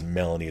Melanie, because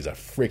Melanie is a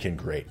freaking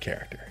great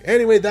character.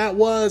 Anyway, that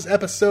was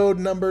episode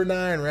number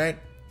 9, right?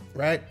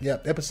 Right?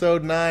 Yep,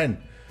 episode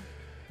 9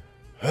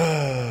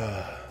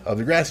 of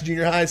Degrassi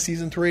Junior High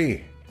Season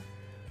 3.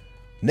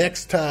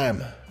 Next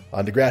time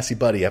on Degrassi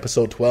Buddy,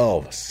 episode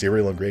 12,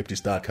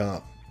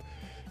 cerealandgrapejuice.com.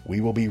 We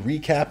will be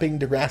recapping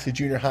Degrassi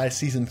Junior High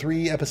Season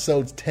 3,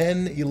 episodes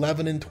 10,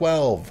 11, and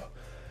 12.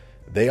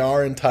 They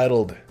are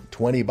entitled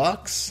 20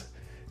 Bucks,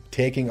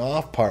 Taking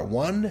Off Part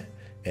 1,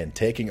 and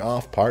Taking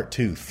Off Part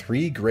 2.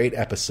 3 great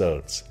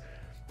episodes,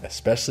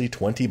 especially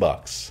 20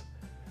 Bucks,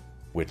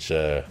 which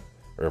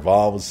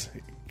revolves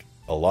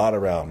a lot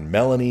around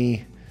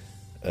Melanie,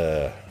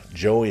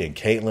 Joey, and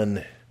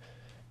Caitlin.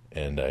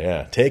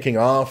 And Taking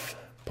Off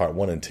Part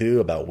 1 and 2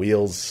 about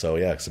wheels. So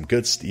yeah, some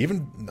good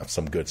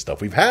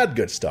stuff. We've had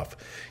good stuff.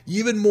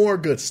 Even more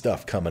good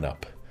stuff coming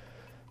up.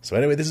 So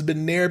anyway, this has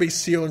been Nerby,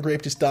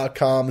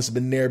 cerealandgrapejuice.com. This has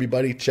been Nerby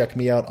Buddy. Check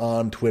me out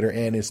on Twitter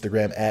and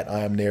Instagram at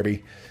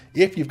IamNerby.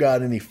 If you've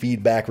got any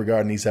feedback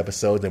regarding these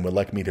episodes and would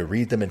like me to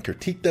read them and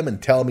critique them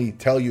and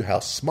tell you how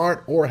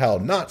smart or how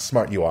not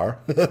smart you are,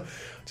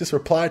 just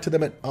reply to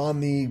them on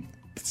the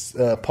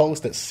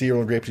post at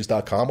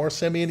cerealandgrapejuice.com or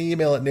send me an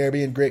email at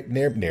nerby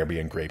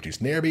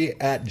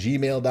at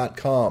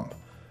gmail.com.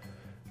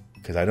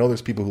 Because I know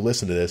there's people who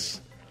listen to this.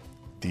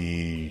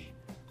 The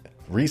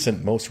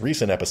most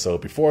recent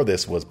episode before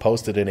this was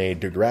posted in a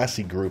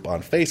Degrassi group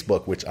on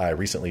Facebook, which I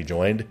recently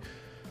joined.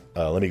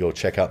 Let me go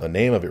check out the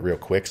name of it real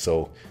quick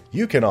so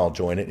you can all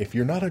join it if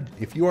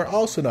you are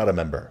also not a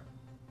member.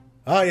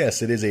 Ah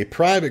yes, it is a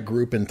private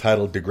group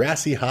entitled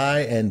Degrassi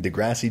High and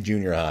Degrassi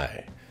Junior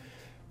High.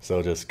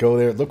 So just go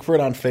there, look for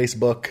it on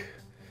Facebook.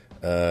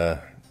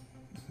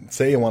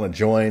 Say you want to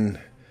join.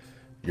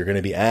 You're going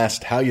to be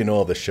asked how you know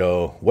of the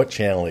show, what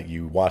channel that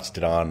you watched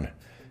it on,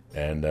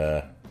 and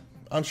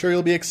I'm sure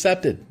you'll be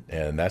accepted.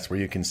 And that's where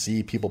you can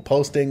see people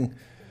posting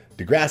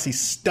Degrassi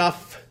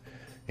stuff,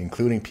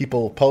 including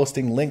people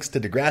posting links to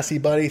Degrassi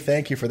Buddy.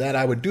 Thank you for that.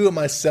 I would do it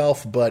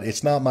myself, but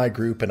it's not my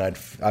group, and I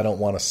don't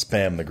want to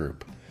spam the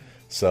group.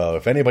 So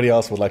if anybody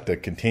else would like to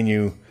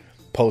continue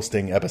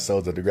posting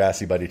episodes of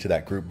Degrassi Buddy to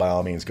that group, by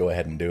all means, go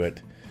ahead and do it.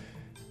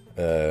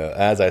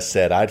 As I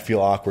said, I'd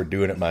feel awkward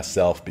doing it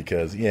myself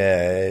because,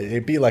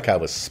 it'd be like I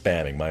was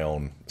spamming my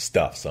own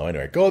stuff. So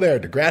anyway, go there.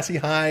 Degrassi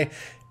High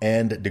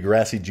and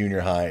Degrassi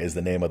Junior High is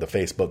the name of the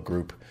Facebook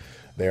group.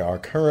 There are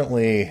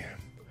currently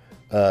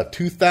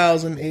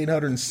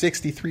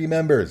 2,863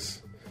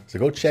 members. So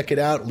go check it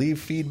out. Leave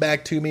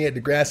feedback to me at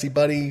Degrassi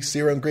Buddy,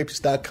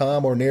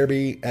 cerealandgrapejuice.com, or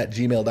nerby at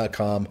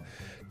gmail.com.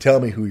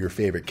 Tell me who your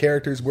favorite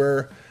characters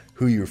were,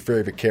 who your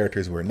favorite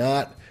characters were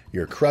not,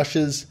 your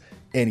crushes,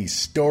 any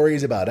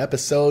stories about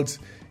episodes,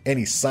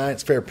 any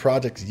science fair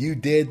projects you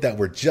did that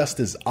were just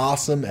as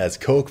awesome as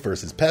Coke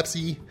versus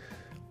Pepsi,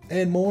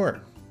 and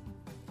more.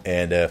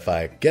 And if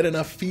I get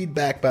enough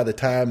feedback by the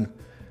time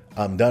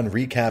I'm done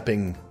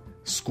recapping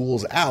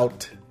School's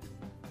Out,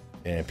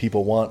 and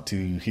people want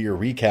to hear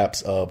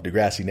recaps of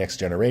Degrassi Next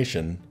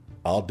Generation,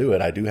 I'll do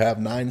it. I do have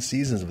 9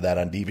 seasons of that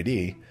on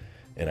DVD,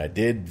 and I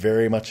did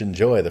very much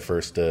enjoy the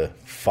first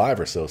 5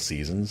 or so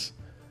seasons.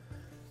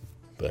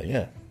 But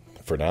yeah,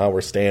 for now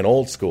we're staying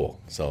old school.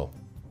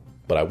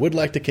 But I would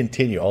like to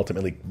continue,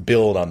 ultimately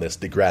build on this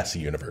Degrassi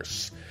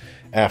universe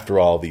after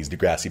all these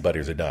Degrassi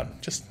Buddies are done.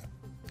 Just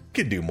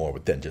could do more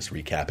than just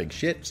recapping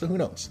shit, so who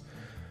knows?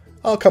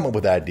 I'll come up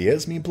with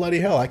ideas. I mean, bloody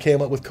hell, I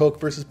came up with Coke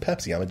versus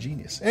Pepsi. I'm a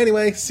genius.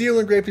 Anyway,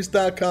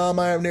 cerealandgrapejuice.com.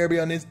 I am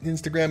Nerby on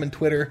Instagram and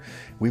Twitter.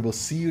 We will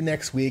see you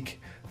next week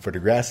for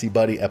Degrassi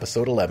Buddy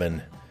episode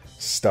 11,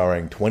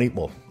 starring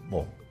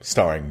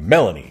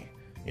Melanie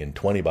in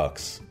 20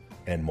 Bucks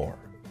and more.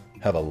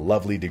 Have a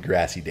lovely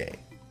Degrassi day.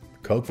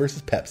 Coke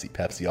versus Pepsi.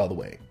 Pepsi all the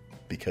way.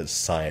 Because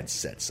science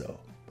said so.